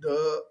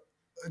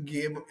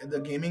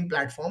the gaming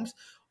platforms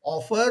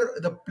offer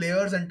the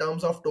players in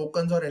terms of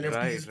tokens or Right,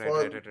 NFTs right, for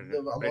right, right, right,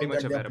 the right. Pretty amount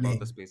much that they are aware about the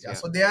playing. space. Yeah,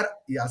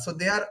 Yeah. so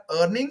they are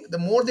earning. The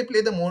more they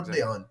play, the more they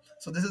Exactly. earn.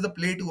 So this is the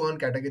play to earn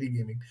category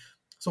gaming.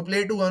 So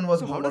play to earn was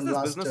So how does born this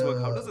last. business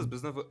work? How does this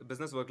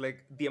business work?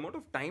 Like the amount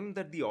of time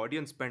that the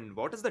audience spend.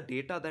 What is the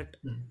data that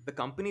the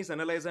companies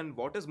analyze, and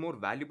what is more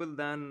valuable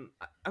than?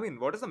 I mean,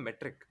 what is the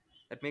metric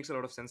that makes a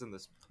lot of sense in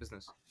this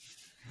business?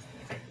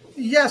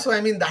 Yeah, so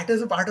I mean that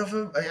is a part of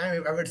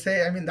I would say,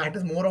 I mean, that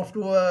is more of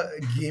to a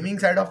gaming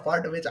side of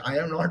part, which I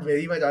am not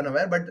very much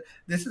unaware. But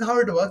this is how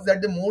it works: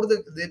 that the more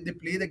they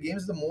play the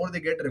games, the more they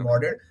get Okay.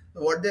 rewarded.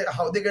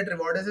 How they get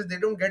rewarded is they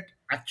don't get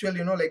actual,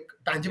 like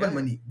tangible Yeah, yeah.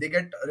 money. They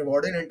get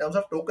rewarded in terms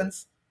of tokens,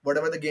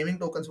 whatever the gaming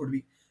tokens would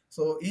be.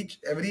 So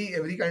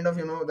every kind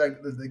of,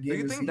 like the Do game you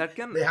you think see, that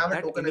can they have a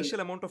that token in. initial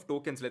amount of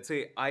tokens, let's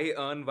say I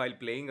earn while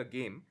playing a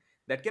game,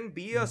 that can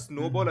be a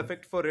snowball Mhm.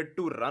 effect for it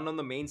to run on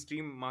the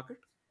mainstream market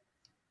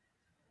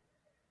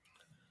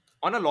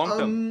on a long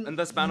term, Um, in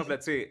the span of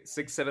let's say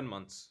 6 7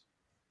 months,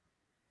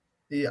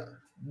 yeah,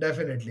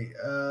 definitely.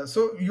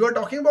 So you are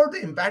talking about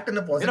the impact in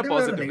a in a positive way or a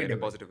positive way. In a negative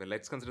way? positive way.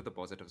 Let's consider the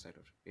positive side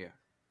of it. Yeah.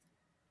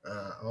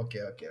 Okay.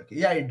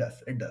 Yeah, it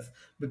does. It does.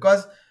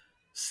 Because,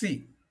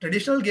 see,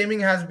 traditional gaming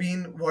has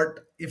been what,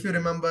 if you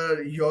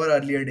remember your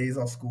earlier days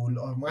of school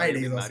or my Mario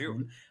days game of Mario.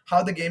 school,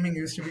 how the gaming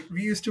used to be.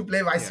 We used to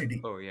play Vice Yeah.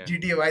 City, Oh yeah.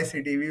 GTA Vice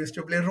City. We used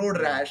to play Road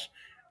Hmm. Rash.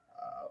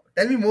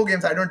 Tell me more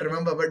games. I don't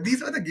remember, but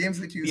these were the games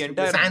which you The used to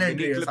play. entire San mini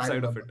Andreas, clip I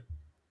side of remember. it.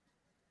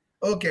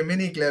 Okay,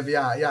 mini club,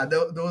 yeah,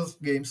 those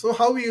games. So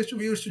how we used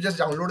to just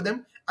download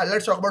them.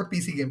 Let's talk about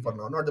PC game for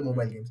Yeah. now, not the Hmm.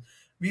 mobile games.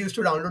 We used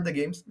to download the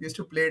games. We used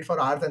to play it for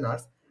hours and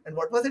hours. And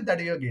what was it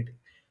that you were getting?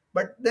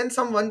 But then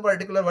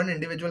one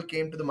individual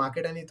came to the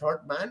market and he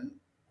thought, man,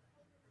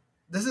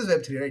 this is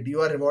Web3, right?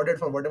 You are rewarded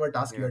for whatever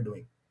task you Yeah. are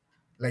doing.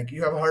 Like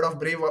you have heard of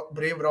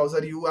Brave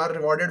browser, you are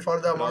rewarded for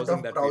the amount Browsing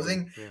of that period.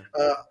 browsing, Yeah.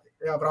 uh,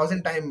 yeah,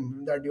 browsing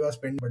time that you are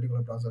spending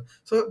particular browser.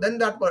 So then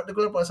that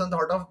particular person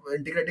thought of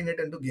integrating it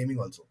into gaming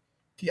also.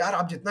 कि यार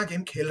आप जितना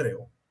game खेल रहे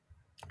हो,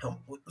 हम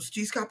उस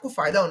चीज का आपको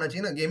फायदा होना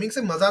चाहिए ना. गेमिंग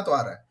से मजा तो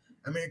आ रहा है.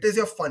 I mean, it is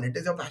your fun, it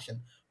is your passion,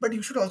 but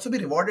you should also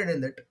be rewarded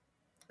in it.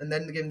 And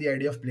then came the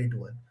idea of play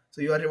to earn.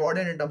 So you are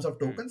rewarded in terms of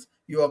Hmm. tokens.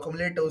 You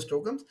accumulate those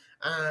tokens,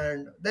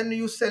 and then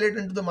you sell it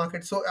into the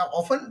market. So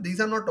often these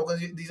are not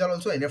tokens; these are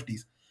also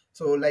NFTs.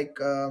 So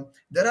like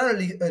there are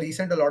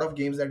a lot of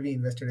games that we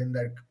invested in.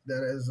 That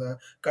there is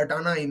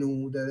Katana Inu,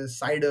 there is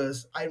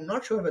Siders. I'm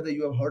not sure whether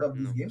you have heard of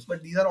these No. games,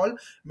 but these are all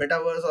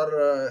metaverse or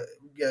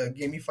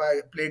gamify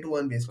play to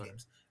earn based Correct.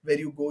 games where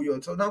you go. You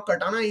also now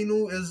Katana Inu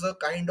is a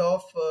kind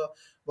of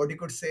what you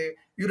could say.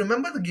 You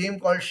remember the game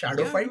called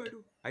Shadow Yeah, I do. I Fight?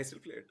 do. I still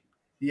play it.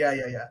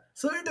 Yeah.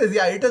 So it is,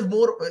 yeah, it is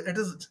more, it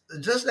is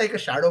just like a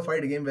shadow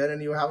fight game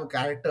wherein you have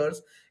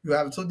characters,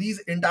 so these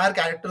entire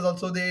characters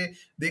also, they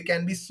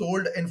can be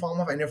sold in form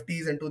of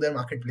NFTs into their Hmm.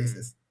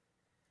 marketplaces.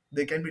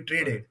 They can be Got it.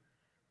 traded.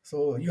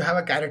 So you have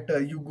a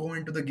character, you go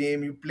into the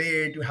game, you play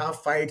it, you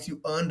have fights, you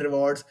earn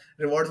rewards.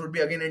 Rewards would be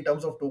again in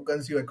terms of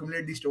tokens. You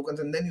accumulate these tokens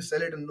and then you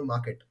sell it in the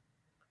market,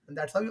 and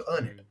that's how you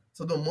earn it. Mm.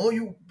 So the more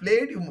you play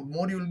it,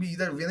 more you will be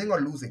either winning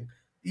or losing.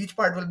 Each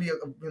part will be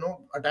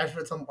attached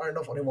with some kind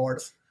of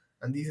rewards,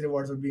 and these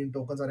rewards will be in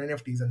tokens or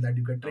NFTs, and that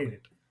you can trade Okay.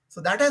 it.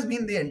 So that has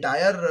been the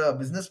entire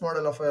business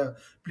model of a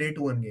play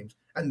to earn games,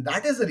 and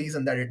that is the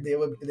reason that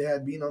they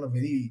have been on a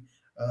very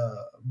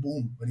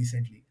boom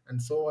recently,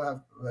 and so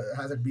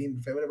has it been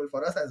favorable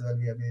for us as well.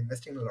 We have been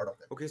investing in a lot of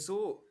them. Okay,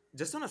 so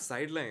just on a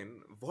sideline,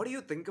 what do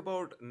you think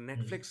about Hmm.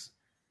 Netflix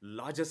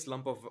largest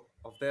slump of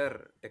their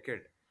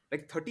decade?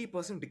 Like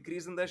 30%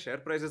 decrease in their share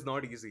price is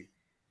not easy.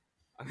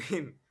 I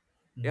mean,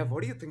 yeah,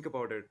 what do you think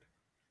about it?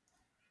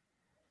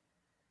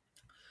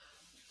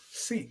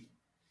 See,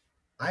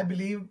 I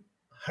believe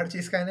हर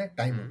चीज का है ना एक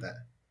time Hmm. होता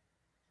है.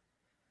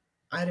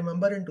 I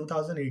remember in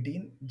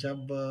 2018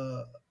 जब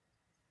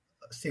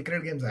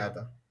secret games आया Yeah.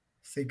 था.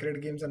 Secret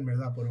games and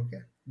Mirzapur, okay,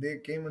 they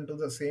came into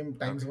the same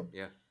time Okay. zone.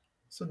 Yeah.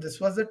 So this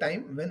was the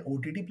time when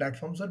OTT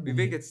platforms were Vivek,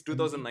 booming it's and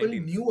people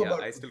 2019. knew Yeah, I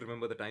about. still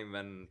remember the time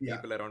when Yeah.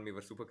 people around me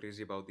were super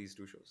crazy about these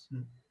two shows.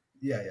 Hmm.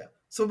 Yeah.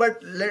 So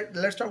but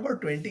let's talk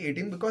about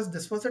 2018 because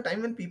this was the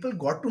time when people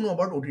got to know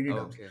about OTT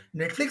terms. Okay.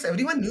 Netflix,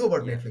 everyone knew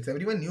about Yeah. Netflix,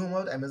 everyone knew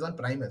about Amazon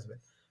Prime as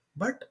well.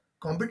 But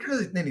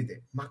competitors इतने नहीं थे.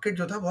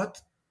 Market जो था बहुत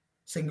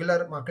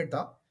singular market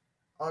था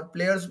और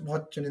players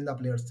बहुत चुनिंदा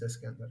प्लेयर्स थे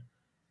इसके अंदर.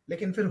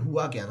 लेकिन फिर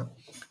हुआ क्या ना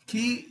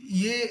कि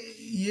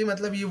ये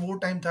मतलब ये वो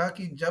टाइम था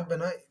कि जब है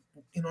ना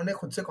इन्होंने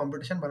खुद से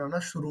कंपटीशन बनाना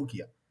शुरू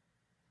किया.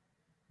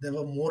 There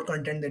were more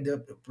content that they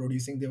were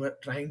producing. They were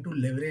trying to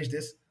leverage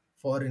this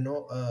for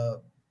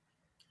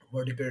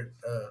what you could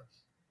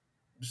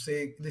say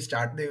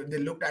they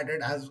looked at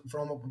it as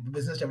from a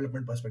business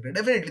development perspective.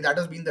 Definitely that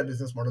has been their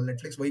business model.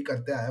 Netflix वही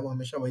करते आया है, वो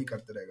हमेशा वही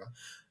करते रहेगा.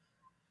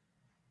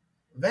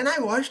 When I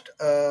watched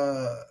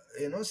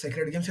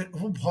Sacred Games,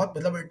 वो बहुत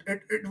मतलब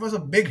it was a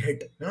big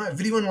hit.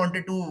 Everyone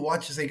wanted to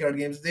watch Sacred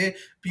Games.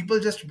 People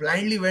just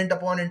blindly went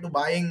upon into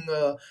buying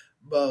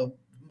uh,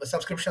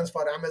 subscriptions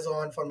for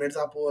Amazon, for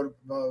Mirzapur,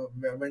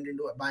 went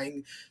into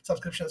buying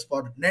subscriptions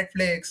for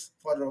Netflix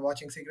for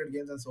watching Sacred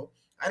Games and so.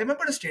 I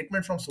remember a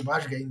statement from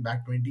Subhash Ghai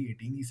back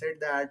 2018. He said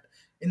that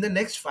in the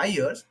next 5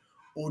 years,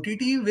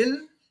 OTT will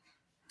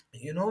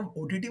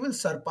OTT will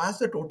surpass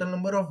the total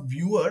number of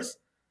viewers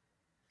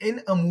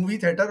in a movie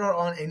theater or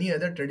on any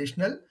other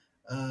traditional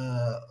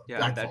Yeah,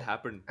 and that platform,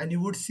 happened. and you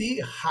would see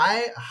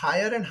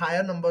higher and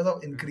higher numbers of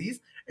Hmm. increase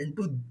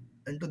into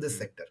this Hmm.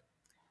 sector.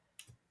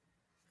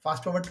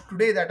 Fast forward to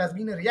today, that has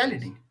been a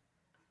reality. Yes.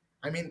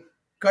 I mean,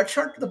 cut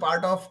short the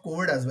part of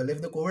COVID as well.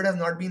 If the COVID has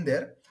not been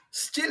there,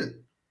 still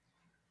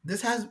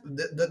this has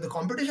the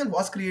competition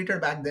was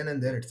created back then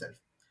and there itself.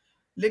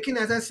 लेकिन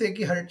ऐसा से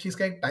कि हर चीज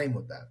का एक time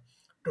होता है.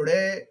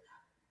 Today,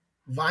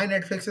 why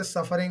Netflix is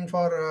suffering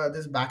for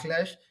this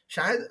backlash,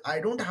 shayad I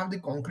don't have the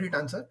concrete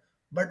answer,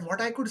 but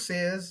what I could say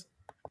is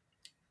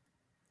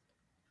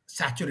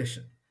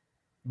saturation.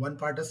 One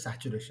part is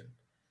saturation.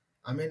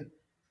 I mean,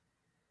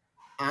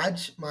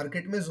 आज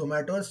मार्केट में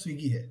जोमेटो और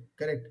स्विगी है,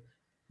 correct.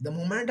 The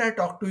moment I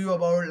talk to you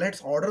about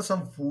let's order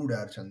some food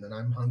यार Chandan,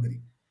 I am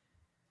hungry,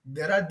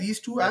 there are these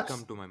two That apps.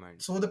 come to my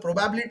mind. So the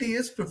probability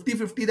is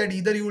 50-50 that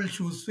either you will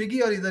choose Swiggy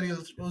or either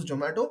you'll choose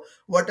Zomato,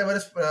 whatever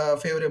is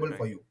favorable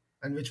for Right. you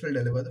and which will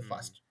deliver the Hmm.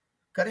 fast.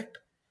 Correct?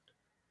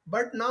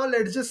 But now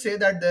let's just say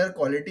that their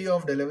quality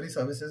of delivery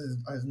services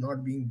has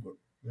not been good.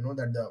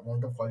 That the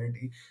amount of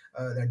quality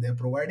that they're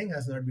providing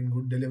has not been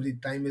good. Delivery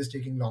time is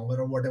taking longer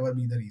or whatever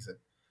be the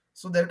reason.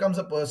 So there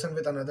comes a person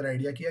with another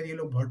idea कि यार ये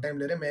लोग बहुत time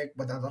ले रहे हैं, मैं एक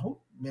बताता हूँ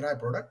मेरा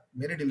प्रोडक्ट,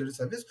 मेरी डिलीवरी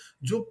सर्विस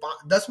जो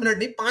 10 मिनट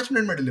नहीं 5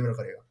 मिनट में डिलीवर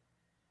करेगा.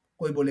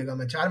 कोई बोलेगा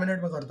मैं 4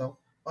 मिनट में करता हूँ,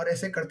 और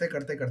ऐसे करते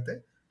करते करते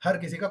हर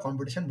किसी का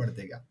कंपटीशन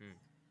बढ़ते गया. Hmm.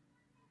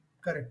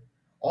 Correct.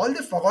 All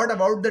they forgot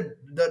about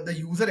the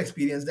user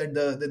experience, that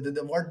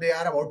the what they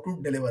are about to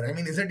deliver. I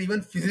mean, is it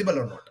even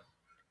feasible or not?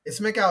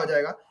 इसमें क्या हो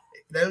जाएगा?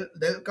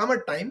 There'll come a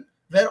time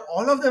where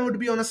all of them would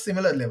be on a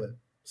similar level.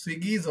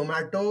 Swiggy,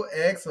 Zomato,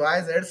 X, Y,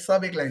 Z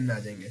सब एक line में आ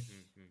जाएंगे.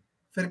 Hmm. Hmm.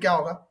 फिर क्या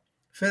होगा?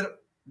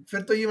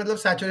 फिर तो ये मतलब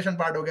saturation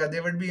part हो गया.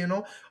 They would be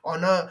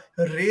on a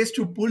race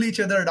to pull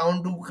each other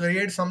down to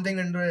create something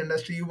into an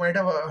industry. You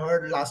might have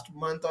heard last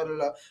month or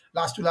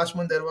last to last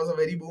month there was a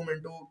very boom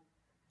into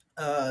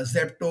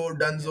Zepto,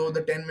 Dunzo, Yeah.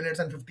 the 10 minutes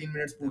and 15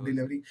 minutes There food was.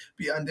 delivery,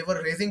 and they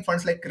were raising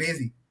funds like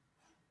crazy.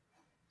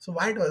 So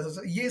why it was?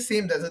 So ये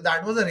same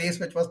that was a race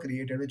which was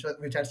created,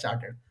 which had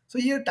started. So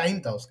ये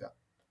time था उसका.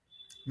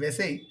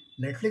 वैसे ही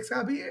Netflix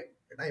का भी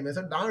time है.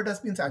 So now it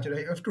has been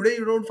saturated. If today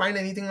you don't find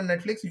anything on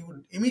Netflix, you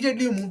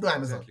move to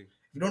Amazon. Exactly.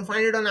 If you don't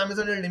find it on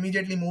Amazon, you'll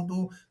immediately move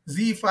to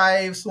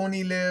Z5,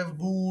 Sony Live,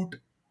 Boot,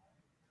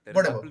 There is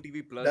whatever. Apple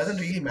TV Doesn't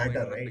Plus really coming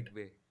matter, in a right? big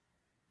way.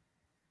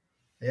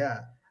 Yeah,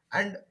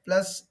 and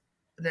plus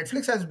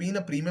Netflix has been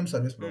a premium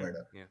service Hmm.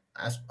 provider, Yeah.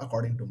 as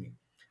according to me.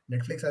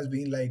 Netflix has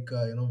been like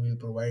we'll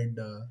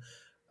provide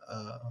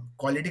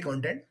quality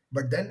content,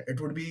 but then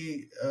it would be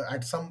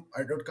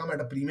it would come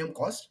at a premium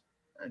cost,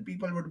 and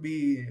people would be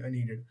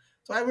needed.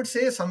 So I would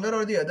say somewhere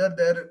or the other,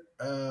 there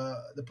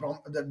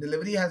the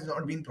delivery has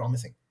not been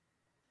promising.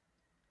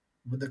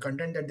 With the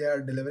content that they are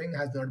delivering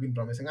has not been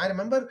promising. I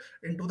remember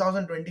in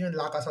 2020 when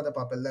La Casa de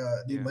Papel,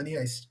 the Yeah. Money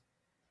Heist,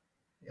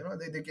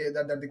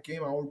 that they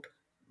came out.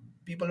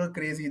 People were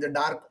crazy. The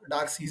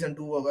Dark season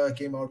 2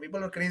 came out.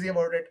 People were crazy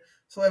about it.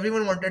 So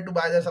everyone wanted to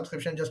buy their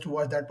subscription just to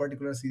watch that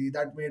particular series.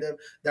 That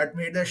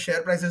made the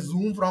share prices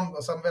zoom from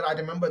somewhere, I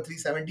remember,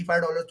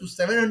 $375 to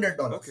 $700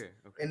 Okay.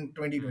 Okay. in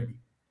 2020.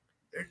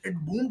 It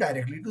boomed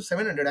directly to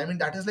 700. I mean,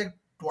 that is like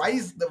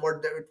twice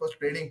it was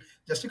trading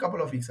just a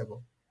couple of weeks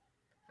ago.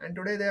 And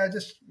today they are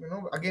just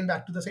again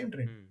back to the same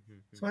trend. Hmm.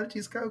 सो हर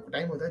चीज़ का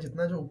time होता है,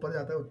 जितना जो ऊपर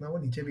जाता है उतना वो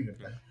नीचे भी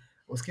गिरता है.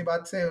 उसके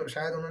बाद से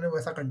शायद उन्होंने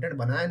वैसा कंटेंट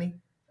बनाया नहीं,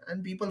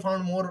 and people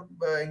found more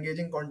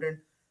engaging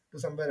content to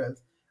somewhere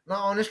else. ना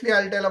honestly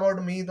I tell about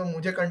me, तो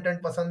मुझे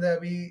कंटेंट पसंद है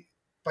अभी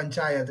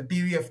पंचायत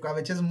टीवीएफ का,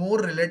 which is more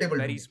relatable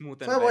to Very me. smooth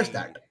So and I watched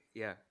very, that.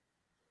 yeah,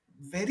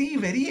 Very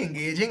very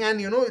engaging,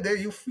 and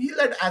you feel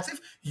that as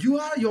if you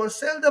are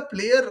yourself the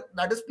player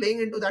that is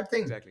playing into that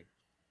thing. exactly.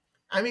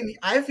 I mean,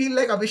 I feel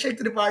like Abhishek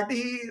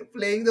Tripathi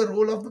playing the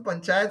role of the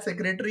Panchayat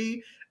secretary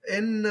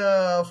in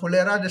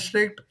Fulera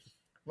district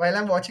while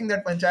I'm watching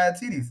that Panchayat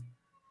series.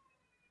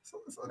 So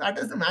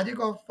that is the magic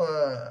of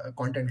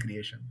content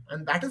creation, and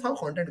that is how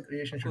content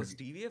creation Of should course,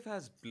 be. TVF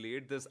has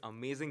played this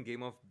amazing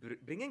game of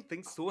bringing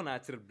things so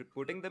natural,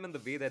 putting them in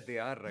the way that they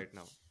are right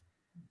now.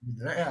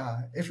 Yeah,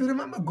 if you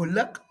remember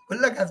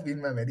Gullak has been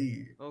my very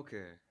Okay.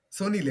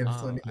 Sony Live, Ah,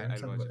 Sony Live.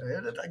 I'll watch it.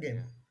 I'll watch it. Again,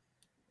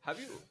 Yeah.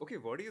 Have you? Okay.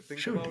 What do you think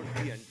shoot. about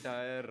the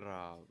entire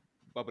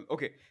bubble?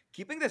 Okay.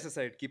 Keeping this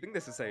aside. Keeping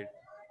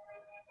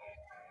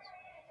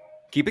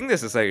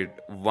this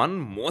aside. One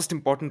most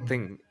important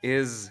thing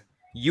is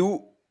you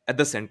at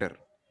the center.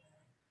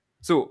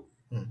 So,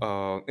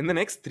 Hmm. in the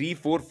next 3,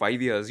 4,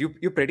 5 years,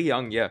 you're pretty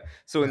young, yeah.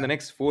 So in the Yeah,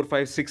 next 4,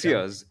 5, 6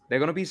 years, there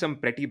are gonna be some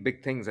pretty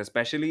big things,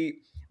 especially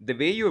the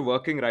way you're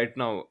working right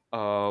now.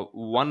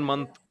 1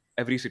 month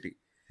every city.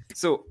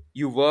 So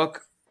you work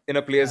in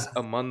a place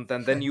yeah. a month,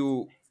 and then you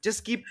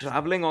just keep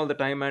traveling all the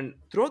time. And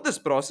throughout this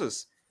process,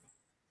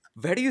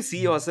 where do you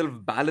see yourself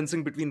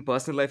balancing between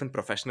personal life and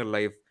professional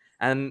life?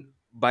 And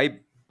by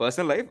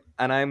personal life,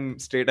 and I'm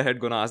straight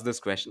ahead gonna ask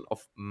this question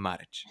of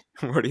marriage.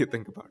 What do you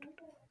think about it?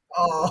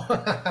 Oh,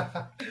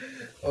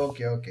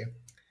 okay, okay.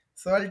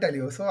 So I'll tell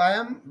you. So I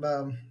am.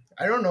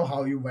 I don't know how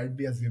you might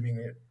be assuming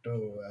it to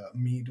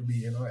me to be,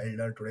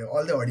 elder today.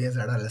 All the audience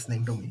that are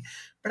listening to me,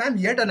 but I'm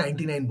yet a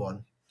 '99 born.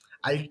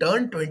 I'll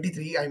turn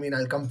 23. I mean,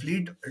 I'll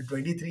complete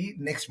 23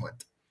 next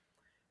month.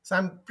 So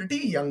I'm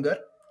pretty younger,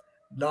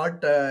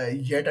 not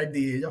yet at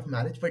the age of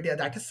marriage. But yeah,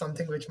 that is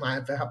something which my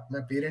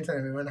parents and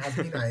everyone has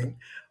been eyeing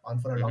on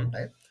for a long Hmm.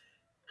 time.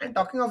 And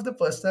talking of the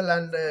personal,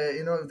 and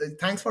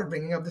thanks for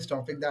bringing up this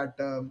topic. That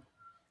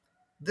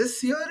this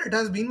year it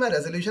has been my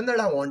resolution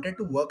that I wanted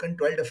to work in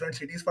 12 different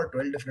cities for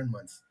 12 different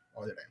months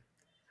all the time.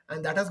 And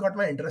that has got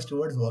my interest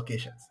towards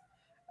vacations.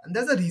 And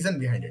there's a reason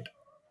behind it.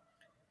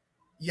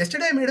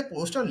 Yesterday I made a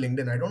post on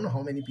LinkedIn. I don't know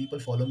how many people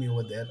follow me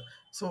over there.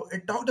 So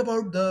it talked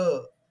about the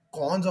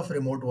cons of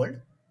remote world,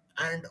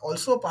 and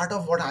also part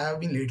of what I have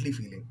been lately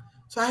feeling.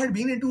 So I had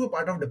been into a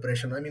part of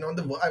depression. I mean, I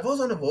was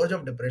on a verge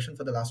of depression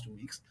for the last 2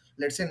 weeks.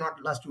 Let's say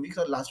not last 2 weeks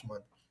or last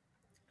month.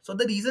 So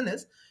the reason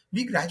is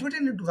we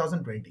graduated in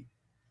 2020.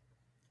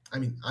 I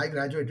mean, I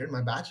graduated,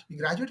 my batch, we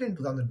graduated in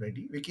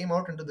 2020. We came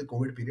out into the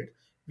COVID period.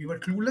 We were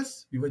clueless,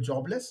 we were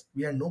jobless,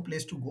 we had no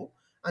place to go.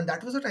 And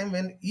that was a time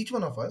when each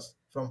one of us,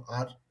 from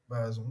our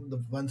zone, the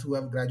ones who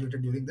have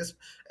graduated during this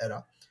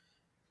era,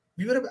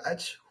 we were a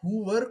batch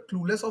who were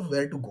clueless of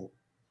where to go,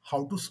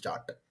 how to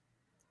start.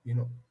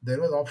 There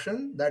was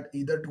option that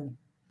either to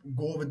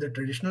go with the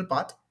traditional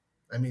path.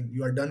 I mean,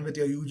 you are done with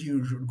your UG,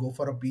 you should go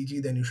for a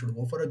PG, then you should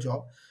go for a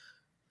job,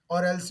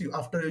 or else you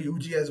after your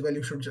UG as well,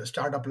 you should just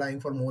start applying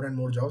for more and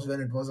more jobs.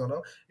 When it was on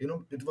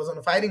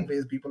a firing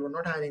phase, people were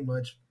not hiring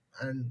much.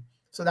 And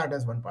so that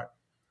is one part.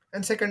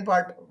 And second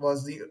part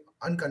was the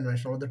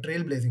unconventional or the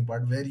trailblazing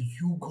part, where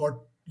you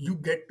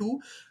get to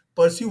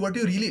pursue what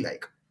you really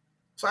like.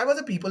 So I was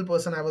a people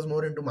person. I was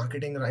more into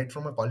marketing right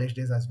from my college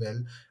days as well,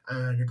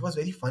 and it was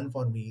very fun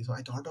for me. So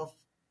I thought of,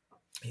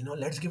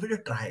 let's give it a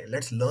try,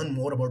 let's learn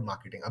more about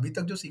marketing. अभी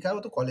तक जो सीखा है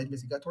वो तो college में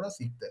सीखा, थोड़ा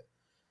सीखते हैं.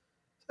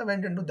 I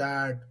went into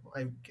that.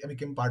 I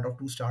became part of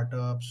two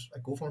startups. I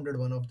co-founded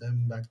one of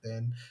them back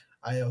then.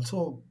 I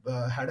also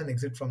had an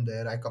exit from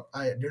there. I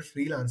did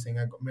freelancing.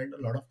 Met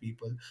a lot of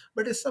people.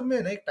 But इस सब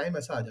में ना एक time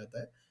ऐसा आ जाता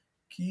है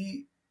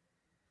कि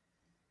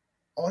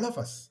all of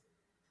us,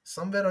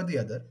 somewhere or the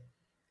other,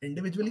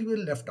 individually were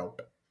left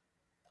out.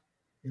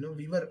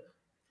 We were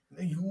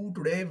you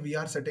today we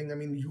are sitting. I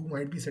mean, you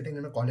might be sitting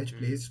in a college Hmm.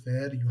 place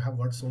where you have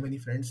got so many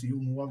friends. You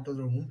move out of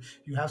the room,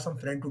 you have some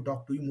friend to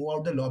talk to. You move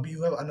out the lobby,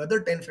 you have another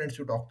 10 friends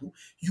to talk to.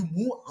 You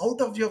move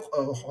out of your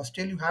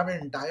hostel, you have an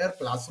entire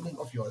classroom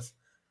of yours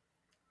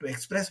to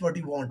express what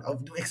you want,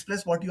 to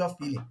express what you are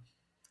feeling.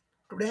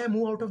 Today I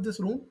move out of this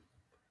room,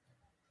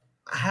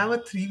 I have a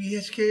 3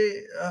 BHK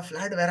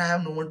flat where I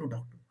have no one to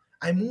talk to.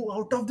 I move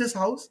out of this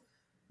house,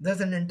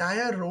 there's an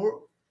entire row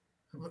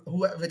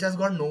which has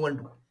got no one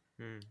to.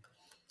 Hmm.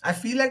 I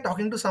feel like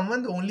talking to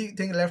someone, the only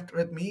thing left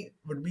with me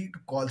would be to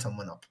call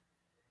someone up.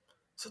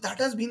 So that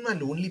has been my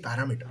lonely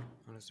parameter.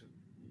 Understood.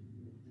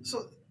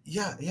 So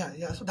yeah.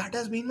 So that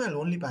has been my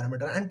lonely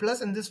parameter. And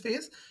plus in this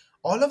phase,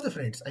 all of the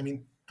friends, I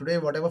mean, today,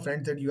 whatever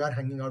friends that you are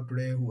hanging out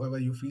today, whoever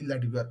you feel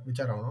that you are, which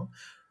are around,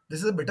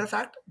 this is a bitter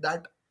fact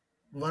that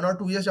 1 or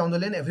 2 years down the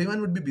lane,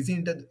 everyone would be busy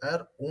into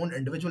their own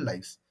individual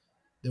lives.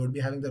 They would be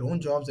having their own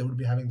jobs, they would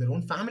be having their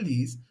own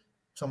families.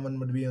 Someone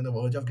would be on the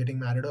verge of getting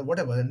married or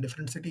whatever in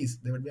different cities.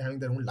 They would be having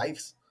their own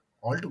lives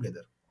all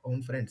together,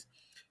 own friends.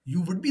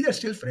 You would be their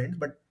still friends,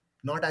 but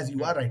not as you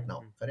Hmm. are right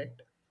now, Hmm.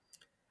 correct?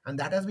 And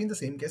that has been the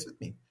same case with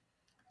me.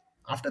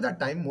 After that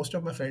time, most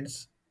of my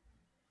friends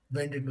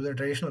went into the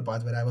traditional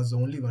path where I was the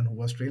only one who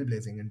was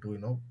trailblazing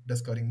into,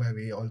 discovering my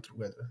way all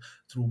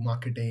through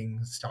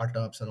marketing,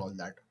 startups, and all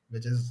that,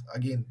 which is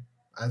again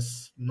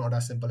as not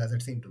as simple as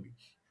it seemed to be.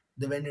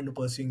 They went into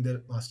pursuing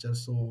their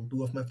masters. So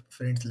two of my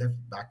friends left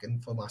back in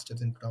for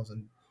masters in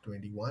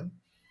 2021.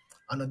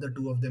 Another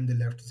two of them they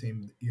left the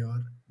same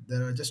year.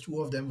 There are just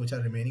two of them which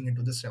are remaining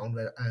into this round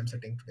where I am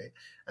sitting today,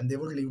 and they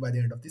would leave by the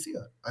end of this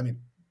year. I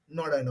mean,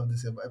 not end of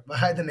this year, but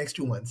by the next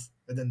 2 months,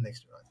 within the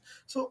next 2 months.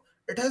 So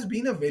it has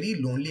been a very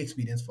lonely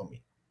experience for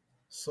me.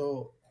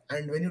 So,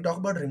 and when you talk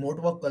about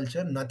remote work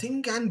culture,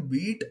 nothing can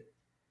beat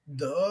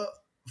the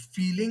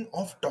feeling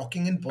of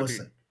talking in Agreed.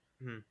 person.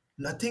 Hmm.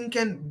 Nothing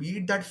can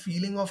beat that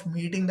feeling of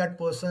meeting that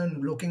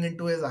person, looking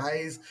into his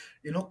eyes,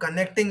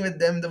 connecting with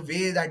them the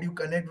way that you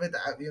connect with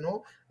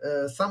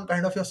some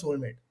kind of your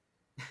soulmate.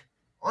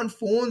 On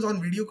phones,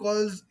 on video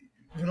calls,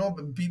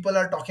 people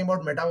are talking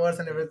about metaverse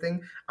and Hmm.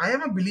 everything. I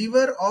am a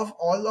believer of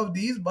all of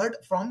these,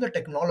 but from the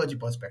technology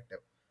perspective.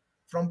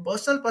 From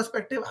personal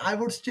perspective, I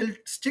would still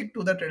stick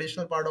to the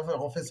traditional part of an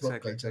office work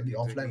Exactly, culture, the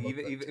exactly, exactly. offline work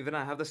Even, culture. even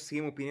I have the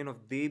same opinion of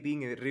they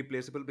being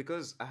irreplaceable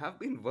because I have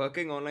been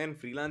working online,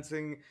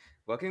 freelancing,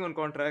 working on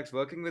contracts,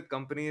 working with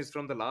companies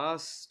from the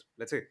last,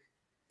 let's say,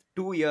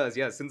 2 years,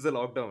 yeah, since the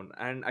lockdown.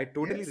 And I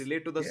totally Yes,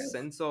 relate to the yes.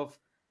 sense of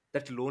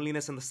that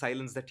loneliness and the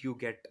silence that you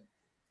get.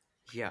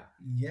 Yeah.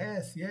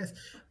 Yes, yes.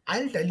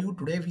 I'll tell you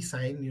today we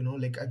sign,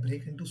 like I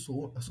break into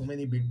so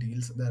many big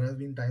deals. There have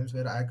been times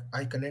where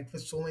I connect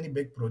with so many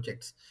big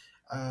projects.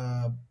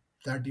 Uh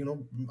that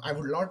I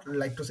would not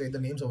like to say the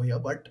names over here,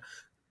 but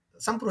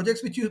some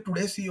projects which you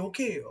today see,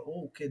 okay,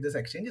 okay, this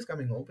exchange is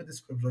coming up,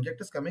 this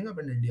project is coming up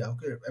in India.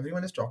 Okay,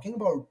 everyone is talking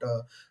about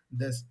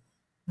this.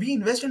 We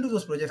invest into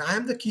those projects. I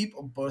am the key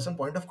person,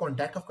 point of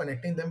contact of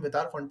connecting them with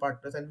our fund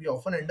partners, and we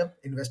often end up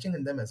investing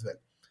in them as well.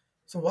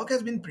 So work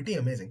has been pretty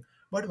amazing.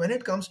 But when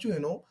it comes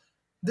to,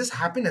 this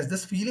happiness,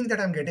 this feeling that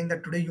I'm getting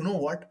that today, you know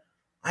what?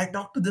 I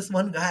talked to this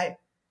one guy,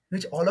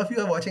 which all of you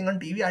are watching on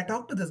TV. I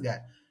talked to this guy.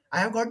 I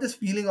have got this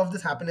feeling of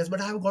this happiness,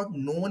 but I have got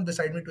no one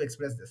beside me to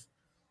express this.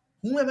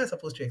 Whom am I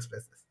supposed to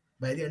express this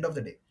by the end of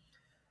the day?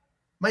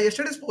 My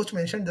yesterday's post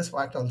mentioned this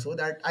fact also,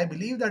 that I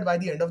believe that by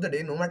the end of the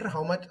day, no matter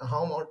how much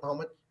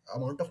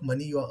amount of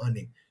money you are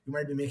earning, you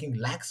might be making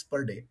lakhs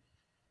per day,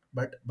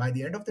 but by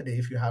the end of the day,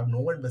 if you have no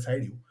one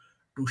beside you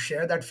to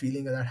share that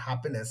feeling, that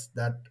happiness,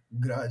 that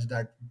grudge,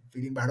 that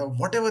feeling bad, or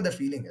whatever the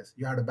feeling is,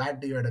 you had a bad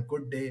day, you had a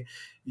good day,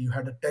 you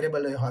had a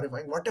terrible day,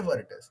 horrifying, whatever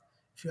it is,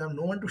 if you have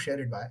no one to share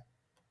it by,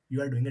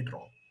 you are doing it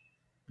wrong.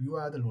 You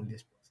are the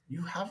loneliest person.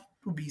 You have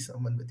to be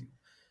someone with you.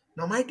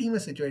 Now, my team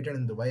is situated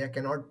in Dubai. I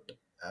cannot,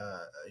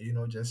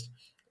 just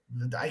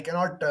I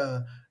cannot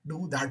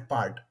do that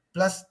part.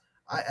 Plus,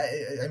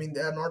 I mean,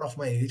 they are not of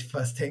my age,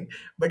 first thing,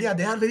 but yeah,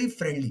 they are very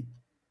friendly,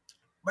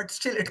 but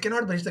still it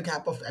cannot bridge the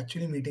gap of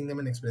actually meeting them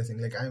and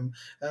expressing, like, I'm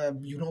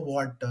you know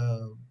what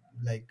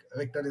like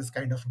Victor is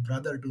kind of a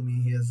brother to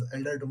me, he is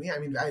elder to me. I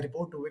mean, I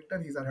report to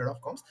Victor, he's our head of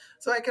comms.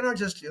 So I cannot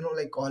just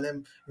like call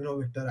him,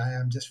 Victor, I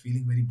am just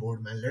feeling very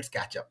bored, man, let's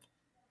catch up.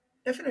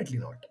 Definitely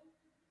not.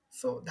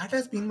 So that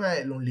has been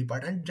my lonely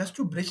part, and just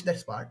to bridge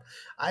that part,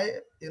 I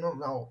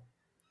now,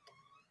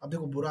 अब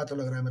देखो बुरा तो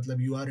लग रहा है, मतलब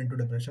you are into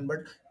depression, but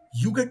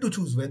you get to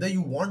choose whether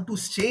you want to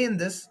stay in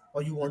this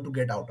or you want to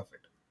get out of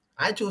it.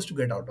 I chose to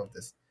get out of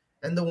this,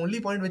 and the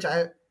only point which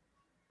I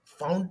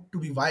found to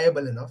be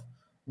viable enough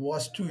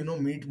was to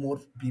meet more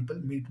people,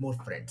 meet more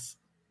friends.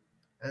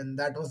 And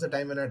that was the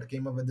time when I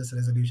came up with this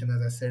resolution,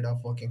 as I said,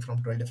 of working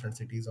from 12 different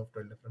cities of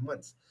 12 different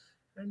months.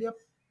 And yep,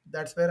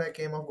 that's where I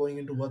came up going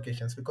into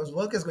workations, because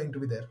work is going to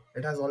be there.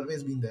 It has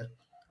always been there.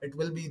 It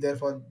will be there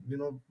for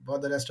for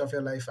the rest of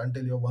your life,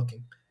 until you're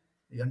working,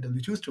 until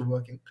you choose to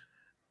working.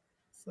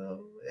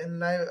 So,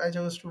 and I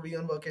chose to be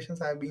on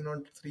vacations. I've been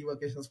on 3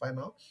 vacations by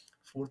now.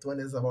 Fourth one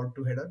is about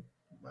to head on.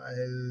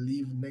 I'll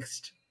leave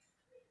next,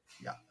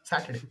 yeah,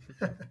 Saturday.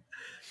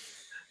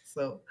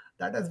 So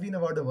that has been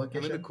about the I mean, the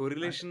vacation.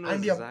 correlation And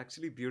was yep.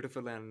 actually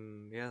beautiful,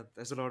 and yeah,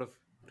 there's a lot of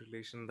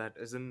relation that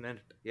isn't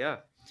it. Yeah.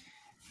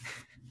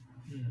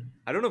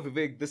 I don't know,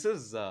 Vivek. This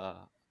is, I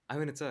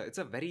mean, it's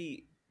a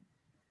very,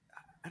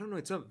 I don't know,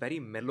 it's a very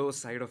mellow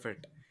side of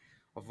it,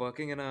 of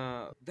working in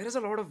a. There is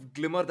a lot of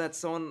glimmer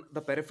that's on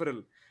the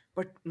peripheral,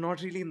 but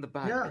not really in the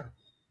back. Yeah,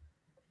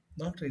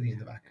 not really in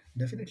Yeah, the back.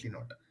 yeah. Definitely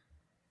not.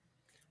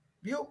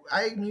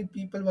 I meet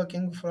people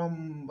working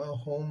from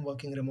home,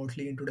 working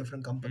remotely into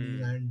different companies,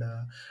 Hmm. and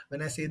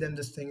when I say them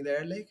this thing,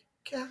 they're like,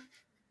 क्या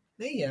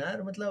नहीं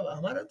यार, मतलब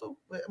हमारा तो,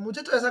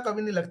 मुझे तो ऐसा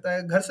कभी नहीं लगता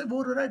है, घर से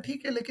बोर हो रहा है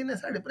ठीक है, लेकिन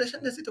ऐसा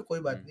डिप्रेशन जैसी तो कोई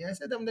बात Hmm. नहीं है,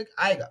 ऐसे तो हम देख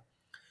आएगा,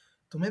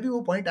 तुम्हें भी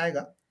वो पॉइंट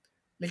आएगा,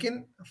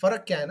 लेकिन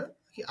फर्क क्या है ना,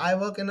 कि I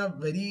work in a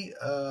very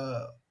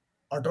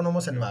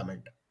autonomous Hmm.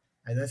 environment.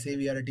 As I say,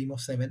 we are a team of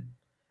seven,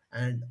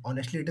 and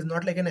honestly, it is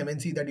not like an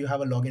MNC that you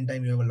have a login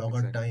time, you have a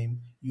logout Exactly. time,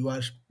 you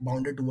are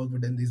bounded to work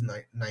within these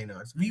 9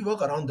 hours. We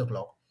work around the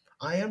clock.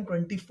 I am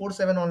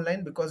 24/7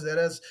 online because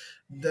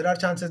there are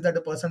chances that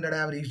the person that I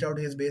have reached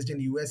out is based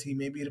in US. He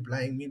may be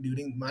replying me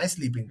during my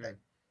sleeping Hmm. time,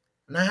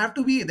 and I have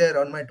to be there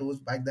on my toes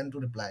back then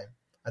to reply.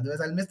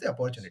 Otherwise, I'll miss the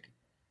opportunity.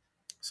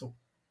 So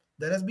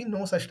there has been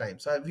no such time.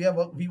 So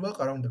we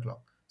work around the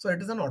clock. So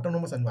it is an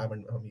autonomous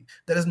environment for me.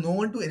 There is no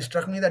one to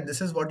instruct me that this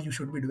is what you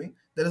should be doing.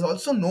 There is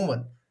also no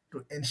one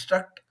to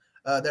instruct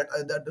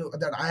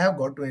that I have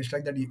got to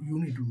instruct that you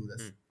need to do Hmm.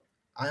 this.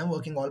 I am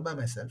working all by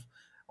myself.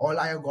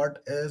 All I have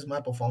got is my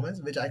performance,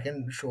 which I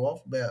can show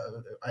off.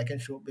 I can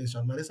show based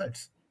on my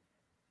results.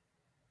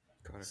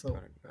 Correct. So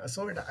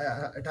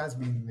Correct. it has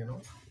been,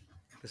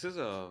 This is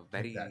a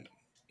like that. very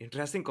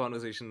interesting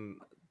conversation.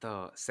 The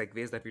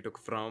segues that we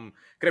took from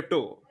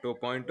crypto to a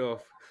point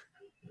of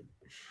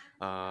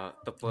the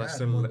Yeah,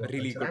 personal, remote work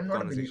really culture. I'm good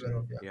not a believer conversation.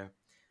 of, Yeah. yep,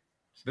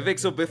 Vivek,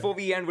 so yep, before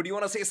we end, would you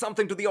want to say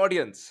something to the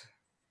audience?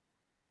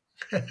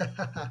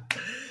 yep.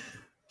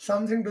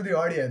 Something to the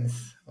audience.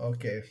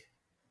 Okay,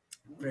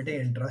 pretty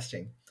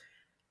interesting.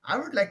 I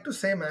would like to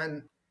say,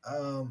 man,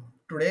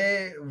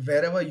 today,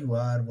 wherever you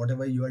are,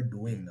 whatever you are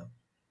doing now,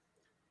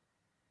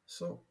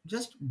 so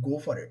just go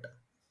for it.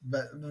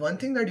 But one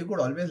thing that you could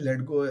always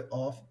let go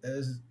of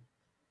is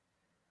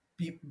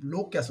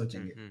लोग क्या Hmm.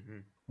 सोचेंगे? Hmm. Hmm.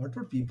 What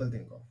would people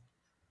think of?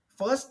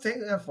 First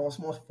thing and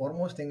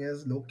foremost thing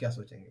is लोग क्या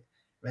सोचेंगे?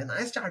 When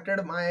I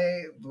started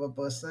my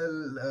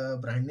personal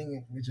branding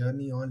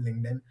journey on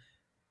LinkedIn,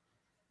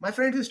 my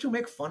friends used to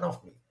make fun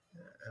of me,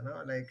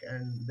 like,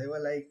 and they were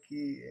like,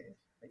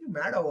 are you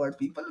mad or what?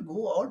 People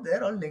go out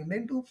there on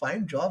LinkedIn to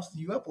find jobs.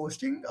 You are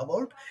posting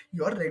about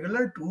your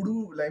regular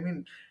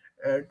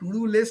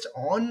to-do list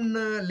on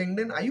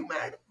LinkedIn. Are you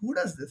mad? Who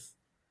does this?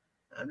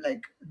 I'm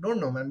like, don't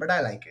know, man, but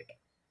I like it.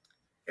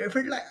 If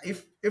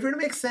it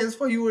makes sense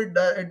for you,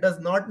 it does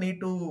not need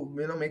to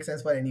make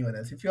sense for anyone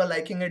else. If you are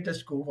liking it,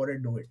 just go for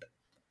it, do it.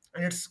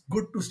 And it's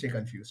good to stay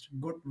confused,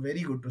 good,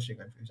 very good to stay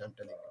confused, I'm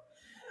telling you.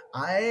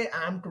 I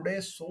am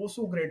today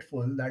so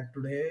grateful that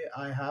today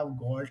I have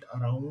got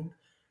around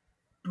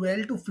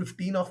 12 to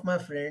 15 of my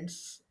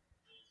friends.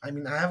 I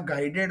mean, I have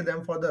guided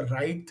them for the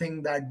right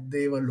thing that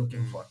they were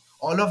looking Hmm. for.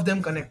 All of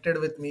them connected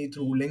with me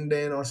through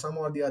LinkedIn or some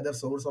or the other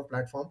source of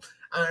platform.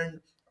 And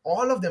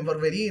all of them were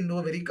very into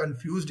a very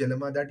confused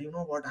dilemma that, you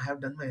know what, I have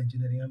done my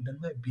engineering, I've done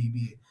my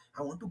BBA,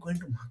 I want to go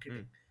into Hmm.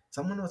 marketing.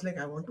 Someone was like,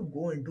 I want to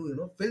go into,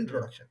 film Hmm.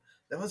 production.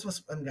 There was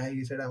one guy,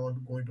 he said, I want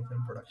to go into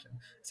film production.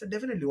 I said,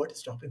 definitely, what is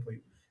stopping for you?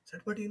 He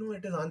said, but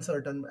it is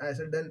uncertain. I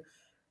said, then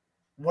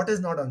what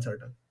is not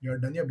uncertain? You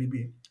have done your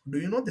BBA. Do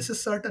you know this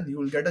is certain? You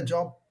will get a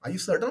job. Are you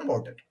certain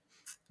about it?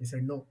 He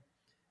said, no.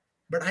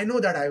 But I know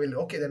that I will.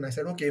 Okay, then I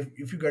said, okay,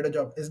 if you get a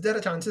job, is there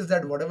a chances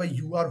that whatever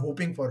you are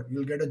hoping for,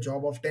 you'll get a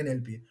job of 10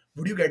 LP?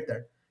 Would you get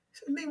that? He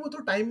said, नहीं, वो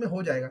तो time में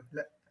हो जाएगा.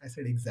 I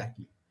said,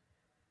 exactly.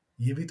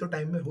 ये भी तो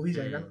time में हो ही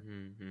जाएगा Hmm. ना.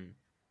 Hmm. Hmm.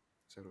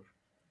 Zarur.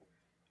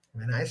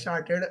 When I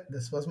started,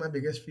 this was my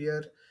biggest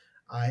fear.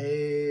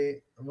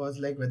 I was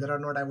like whether or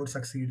not I would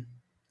succeed.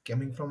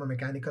 Coming from a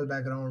mechanical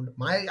background,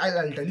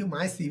 I'll tell you,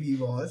 my CV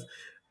was,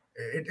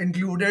 it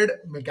included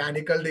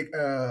mechanical,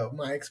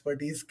 my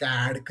expertise,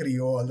 CAD,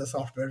 Creo, all the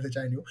software which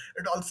I knew.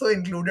 It also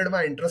included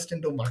my interest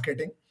into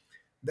marketing.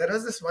 There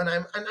was this one,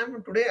 I'm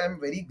today, I'm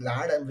very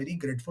glad, I'm very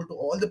grateful to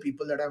all the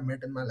people that I've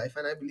met in my life,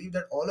 and I believe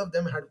that all of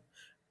them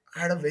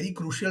had a very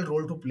crucial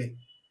role to play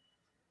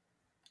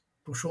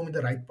to show me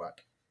the right path.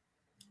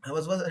 I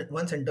was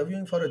once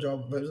interviewing for a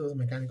job, it was a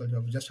mechanical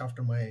job just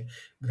after my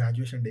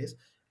graduation days,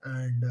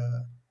 and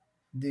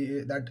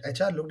the that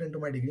HR looked into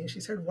my degree and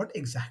she said, "What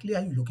exactly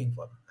are you looking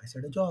for?" I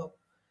said, "A job."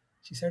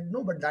 She said,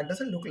 "No, but that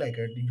doesn't look like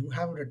it. You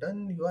have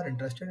written you are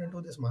interested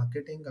into this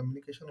marketing,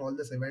 communication, all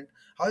this event.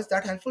 How is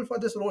that helpful for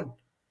this role?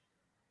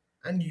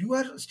 And you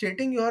are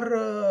stating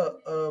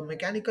your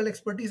mechanical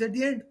expertise at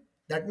the end.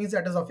 That means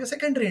that is of your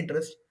secondary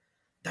interest."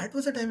 That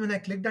was a time when I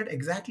clicked that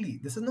exactly.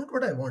 This is not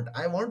what I want.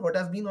 I want what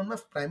has been on my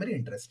primary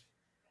interest.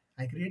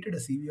 I created a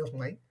CV of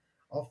mine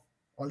of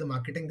all the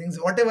marketing things,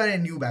 whatever I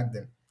knew back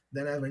then.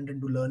 Then I went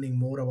into learning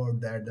more about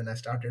that. Then I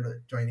started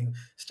joining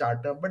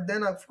startup. But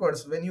then, of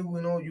course, when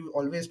you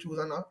always choose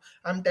an up.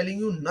 I'm telling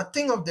you,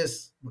 nothing of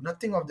this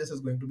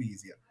is going to be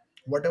easier.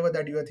 Whatever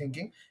that you are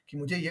thinking कि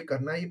मुझे ये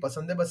करना है, ये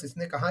पसंद है, बस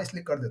इसने कहा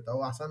इसलिए कर देता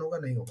हूँ, आसान होगा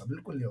नहीं होगा,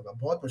 बिल्कुल नहीं होगा,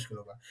 बहुत मुश्किल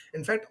होगा.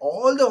 In fact,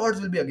 all the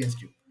odds will be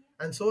against you.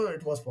 And so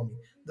it was for me.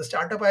 The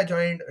startup I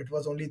joined, it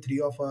was only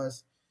three of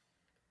us.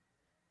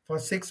 For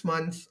 6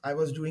 months, I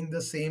was doing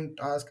the same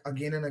task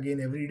again and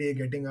again every day,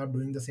 getting up,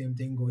 doing the same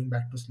thing, going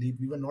back to sleep.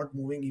 We were not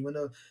moving even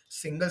a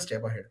single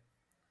step ahead.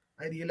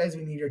 I realized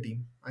we need a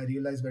team. I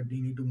realized that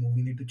we need to move,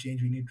 we need to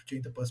change, we need to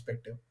change the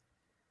perspective.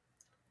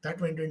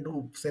 That went into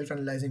self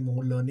analyzing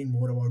more, learning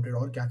more about it,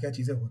 और क्या क्या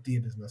चीज़ें होती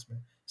है business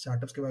में,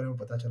 startups के बारे में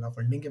पता चला,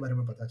 फंडिंग के बारे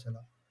में पता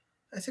चला.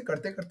 ऐसे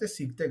करते करते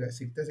सीखते गए,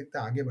 सीखते सीखते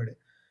आगे बढ़े.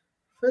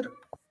 फिर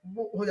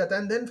वो हो जाता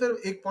है. एंड देन फिर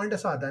एक पॉइंट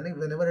ऐसा आता है ना,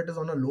 whenever it is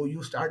on a low,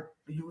 you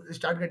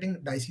start getting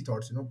dicey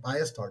thoughts,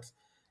 bias thoughts,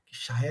 कि We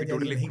शायद यार ये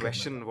totally नहीं करना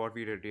question था. what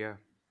we did, yeah.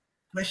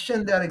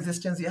 Question their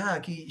existence, yeah,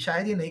 कि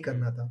शायद ये नहीं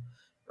करना था.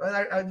 Well,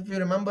 if you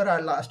remember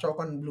our last talk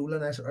on Blue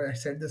Line, I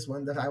said this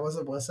one, that I was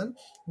a person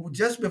who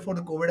just before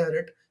the COVID had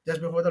hit,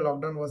 just before the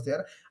lockdown was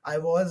there, I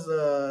was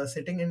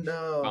sitting in the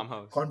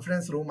Farmhouse.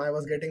 conference room. I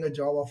was getting a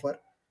job offer.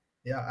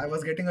 Yeah, I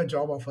was getting a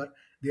job offer.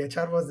 The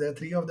HR was there.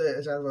 Three of the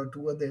HR were,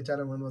 two of the HR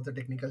and one was the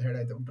technical head.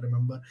 I don't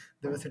remember.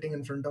 They were sitting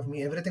in front of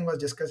me. Everything was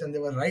discussed, and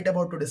they were right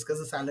about to discuss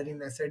the salary.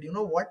 And I said, you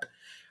know what?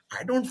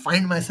 I don't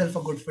find myself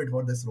a good fit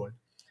for this role.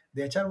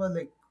 The HR was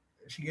like,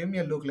 she gave me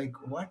a look like,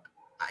 what?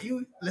 Are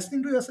you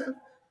listening to yourself?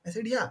 I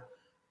said, yeah.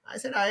 I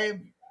said, I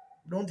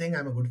don't think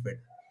I'm a good fit.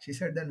 She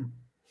said, then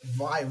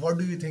why? What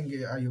do you think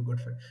are you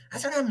good fit? I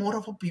said, I'm more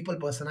of a people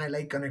person. I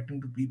like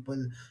connecting to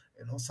people,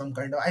 some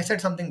kind of, I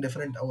said something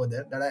different over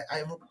there, that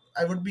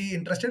I would be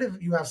interested if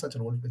you have such a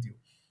role with you.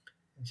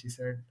 And she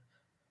said,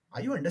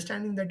 are you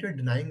understanding that you're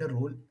denying a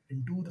role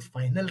into the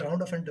final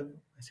round of interview?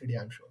 I said,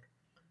 yeah, I'm sure.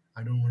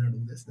 I don't want to do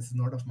this. This is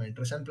not of my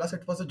interest. And plus,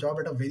 it was a job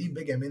at a very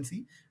big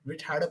MNC,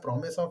 which had a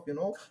promise of,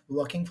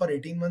 working for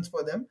 18 months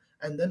for them.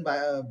 And then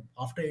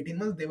after 18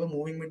 months, they were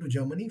moving me to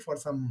Germany for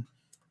some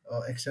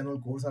external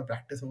course or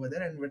practice over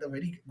there, and with a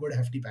very good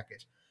hefty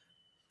package.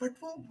 But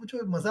वो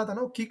जो मजा था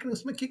ना, वो kick,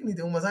 उसमें kick नहीं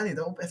थी, वो मजा नहीं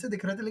था. वो पैसे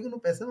दिख रहे थे, लेकिन वो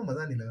पैसे में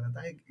मजा नहीं लग रहा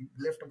था. आई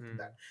लेफ्ट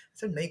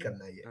दैट, नहीं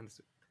करना है ये.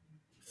 Understood.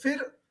 Fir,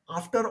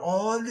 after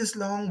all this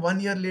long, 1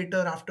 year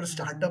later, after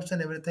startups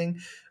and everything,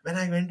 when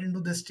I went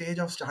into this stage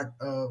of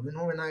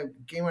when I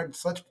came at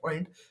such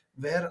point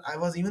where I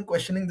was even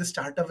questioning the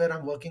startup where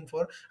I'm working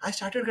for, I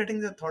started getting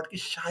the thought कि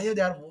शायद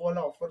यार वो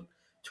वाला offer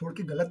छोड़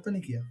के गलत तो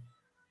नहीं किया.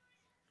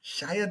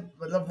 शायद,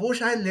 मतलब वो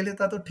शायद ले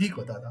लेता तो ठीक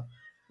होता था.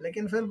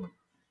 लेकिन फिर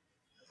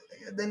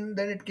then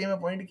it came a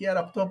point कि यार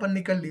अब तो अपन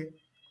निकल लिए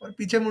और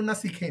पीछे मुड़ना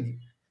सीखे नहीं,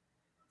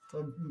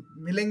 तो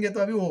मिलेंगे तो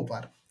अभी वो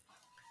पार.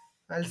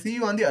 I'll see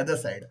you on the other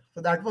side.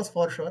 So that was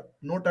for sure.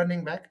 No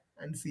turning back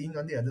and seeing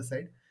on the other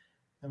side.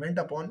 I went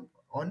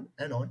on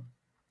and on.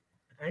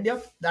 And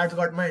yep, that's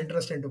got my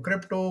interest into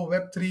crypto,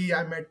 Web3.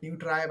 I met New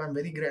Tribe. I'm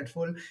very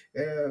grateful.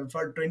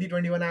 For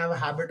 2021, I have a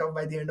habit of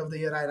by the end of the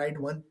year, I write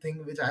one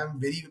thing which I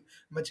am very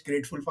much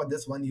grateful for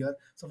this 1 year.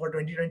 So for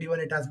 2021,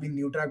 it has been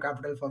New Tribe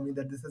Capital for me,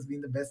 that this has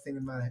been the best thing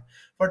in my life.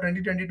 For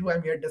 2022,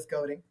 I'm yet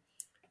discovering.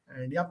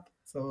 And yep,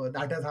 so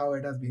that is how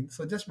it has been.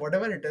 So just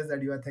whatever it is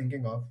that you are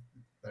thinking of,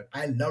 that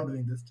I love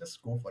doing this,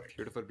 just go for it.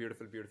 Beautiful,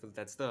 beautiful, beautiful.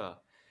 That's the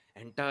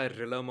entire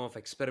realm of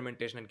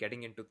experimentation and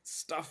getting into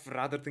stuff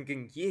rather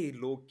thinking, ye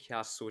log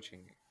kya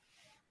sochenge.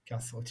 क्या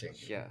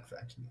सोचेंगे? Yeah.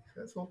 Exactly.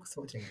 So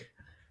सोचेंगे.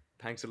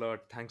 Thanks a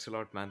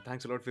lot, man.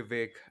 Thanks a lot,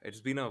 Vivek. It's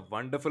been a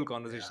wonderful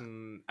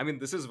conversation. I mean,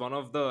 this is one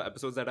of the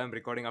episodes that I'm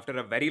recording after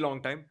a very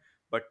long time,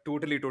 but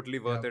totally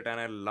worth Yeah. it. And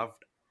I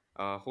loved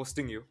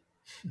hosting you.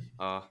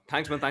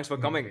 Thanks, man. Thanks for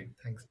coming.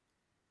 Thanks.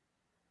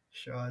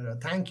 Sure.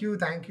 Thank you.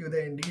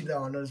 Indeed, the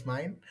honor is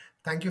mine.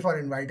 Thank you for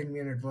inviting me,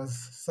 and it was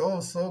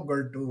so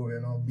good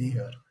to be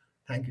here.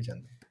 Thank you,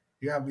 Chandan.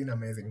 You have been an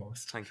amazing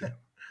host. Thank you.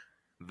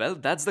 Well,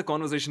 that's the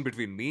conversation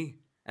between me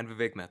and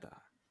Vivek Mehta.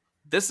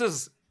 This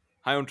is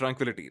High on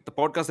Tranquility, the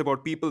podcast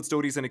about people,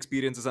 stories, and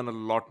experiences, and a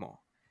lot more.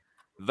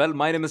 Well,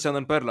 my name is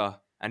Chandan Perla,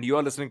 and you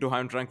are listening to High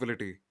on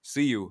Tranquility.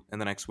 See you in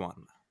the next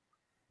one.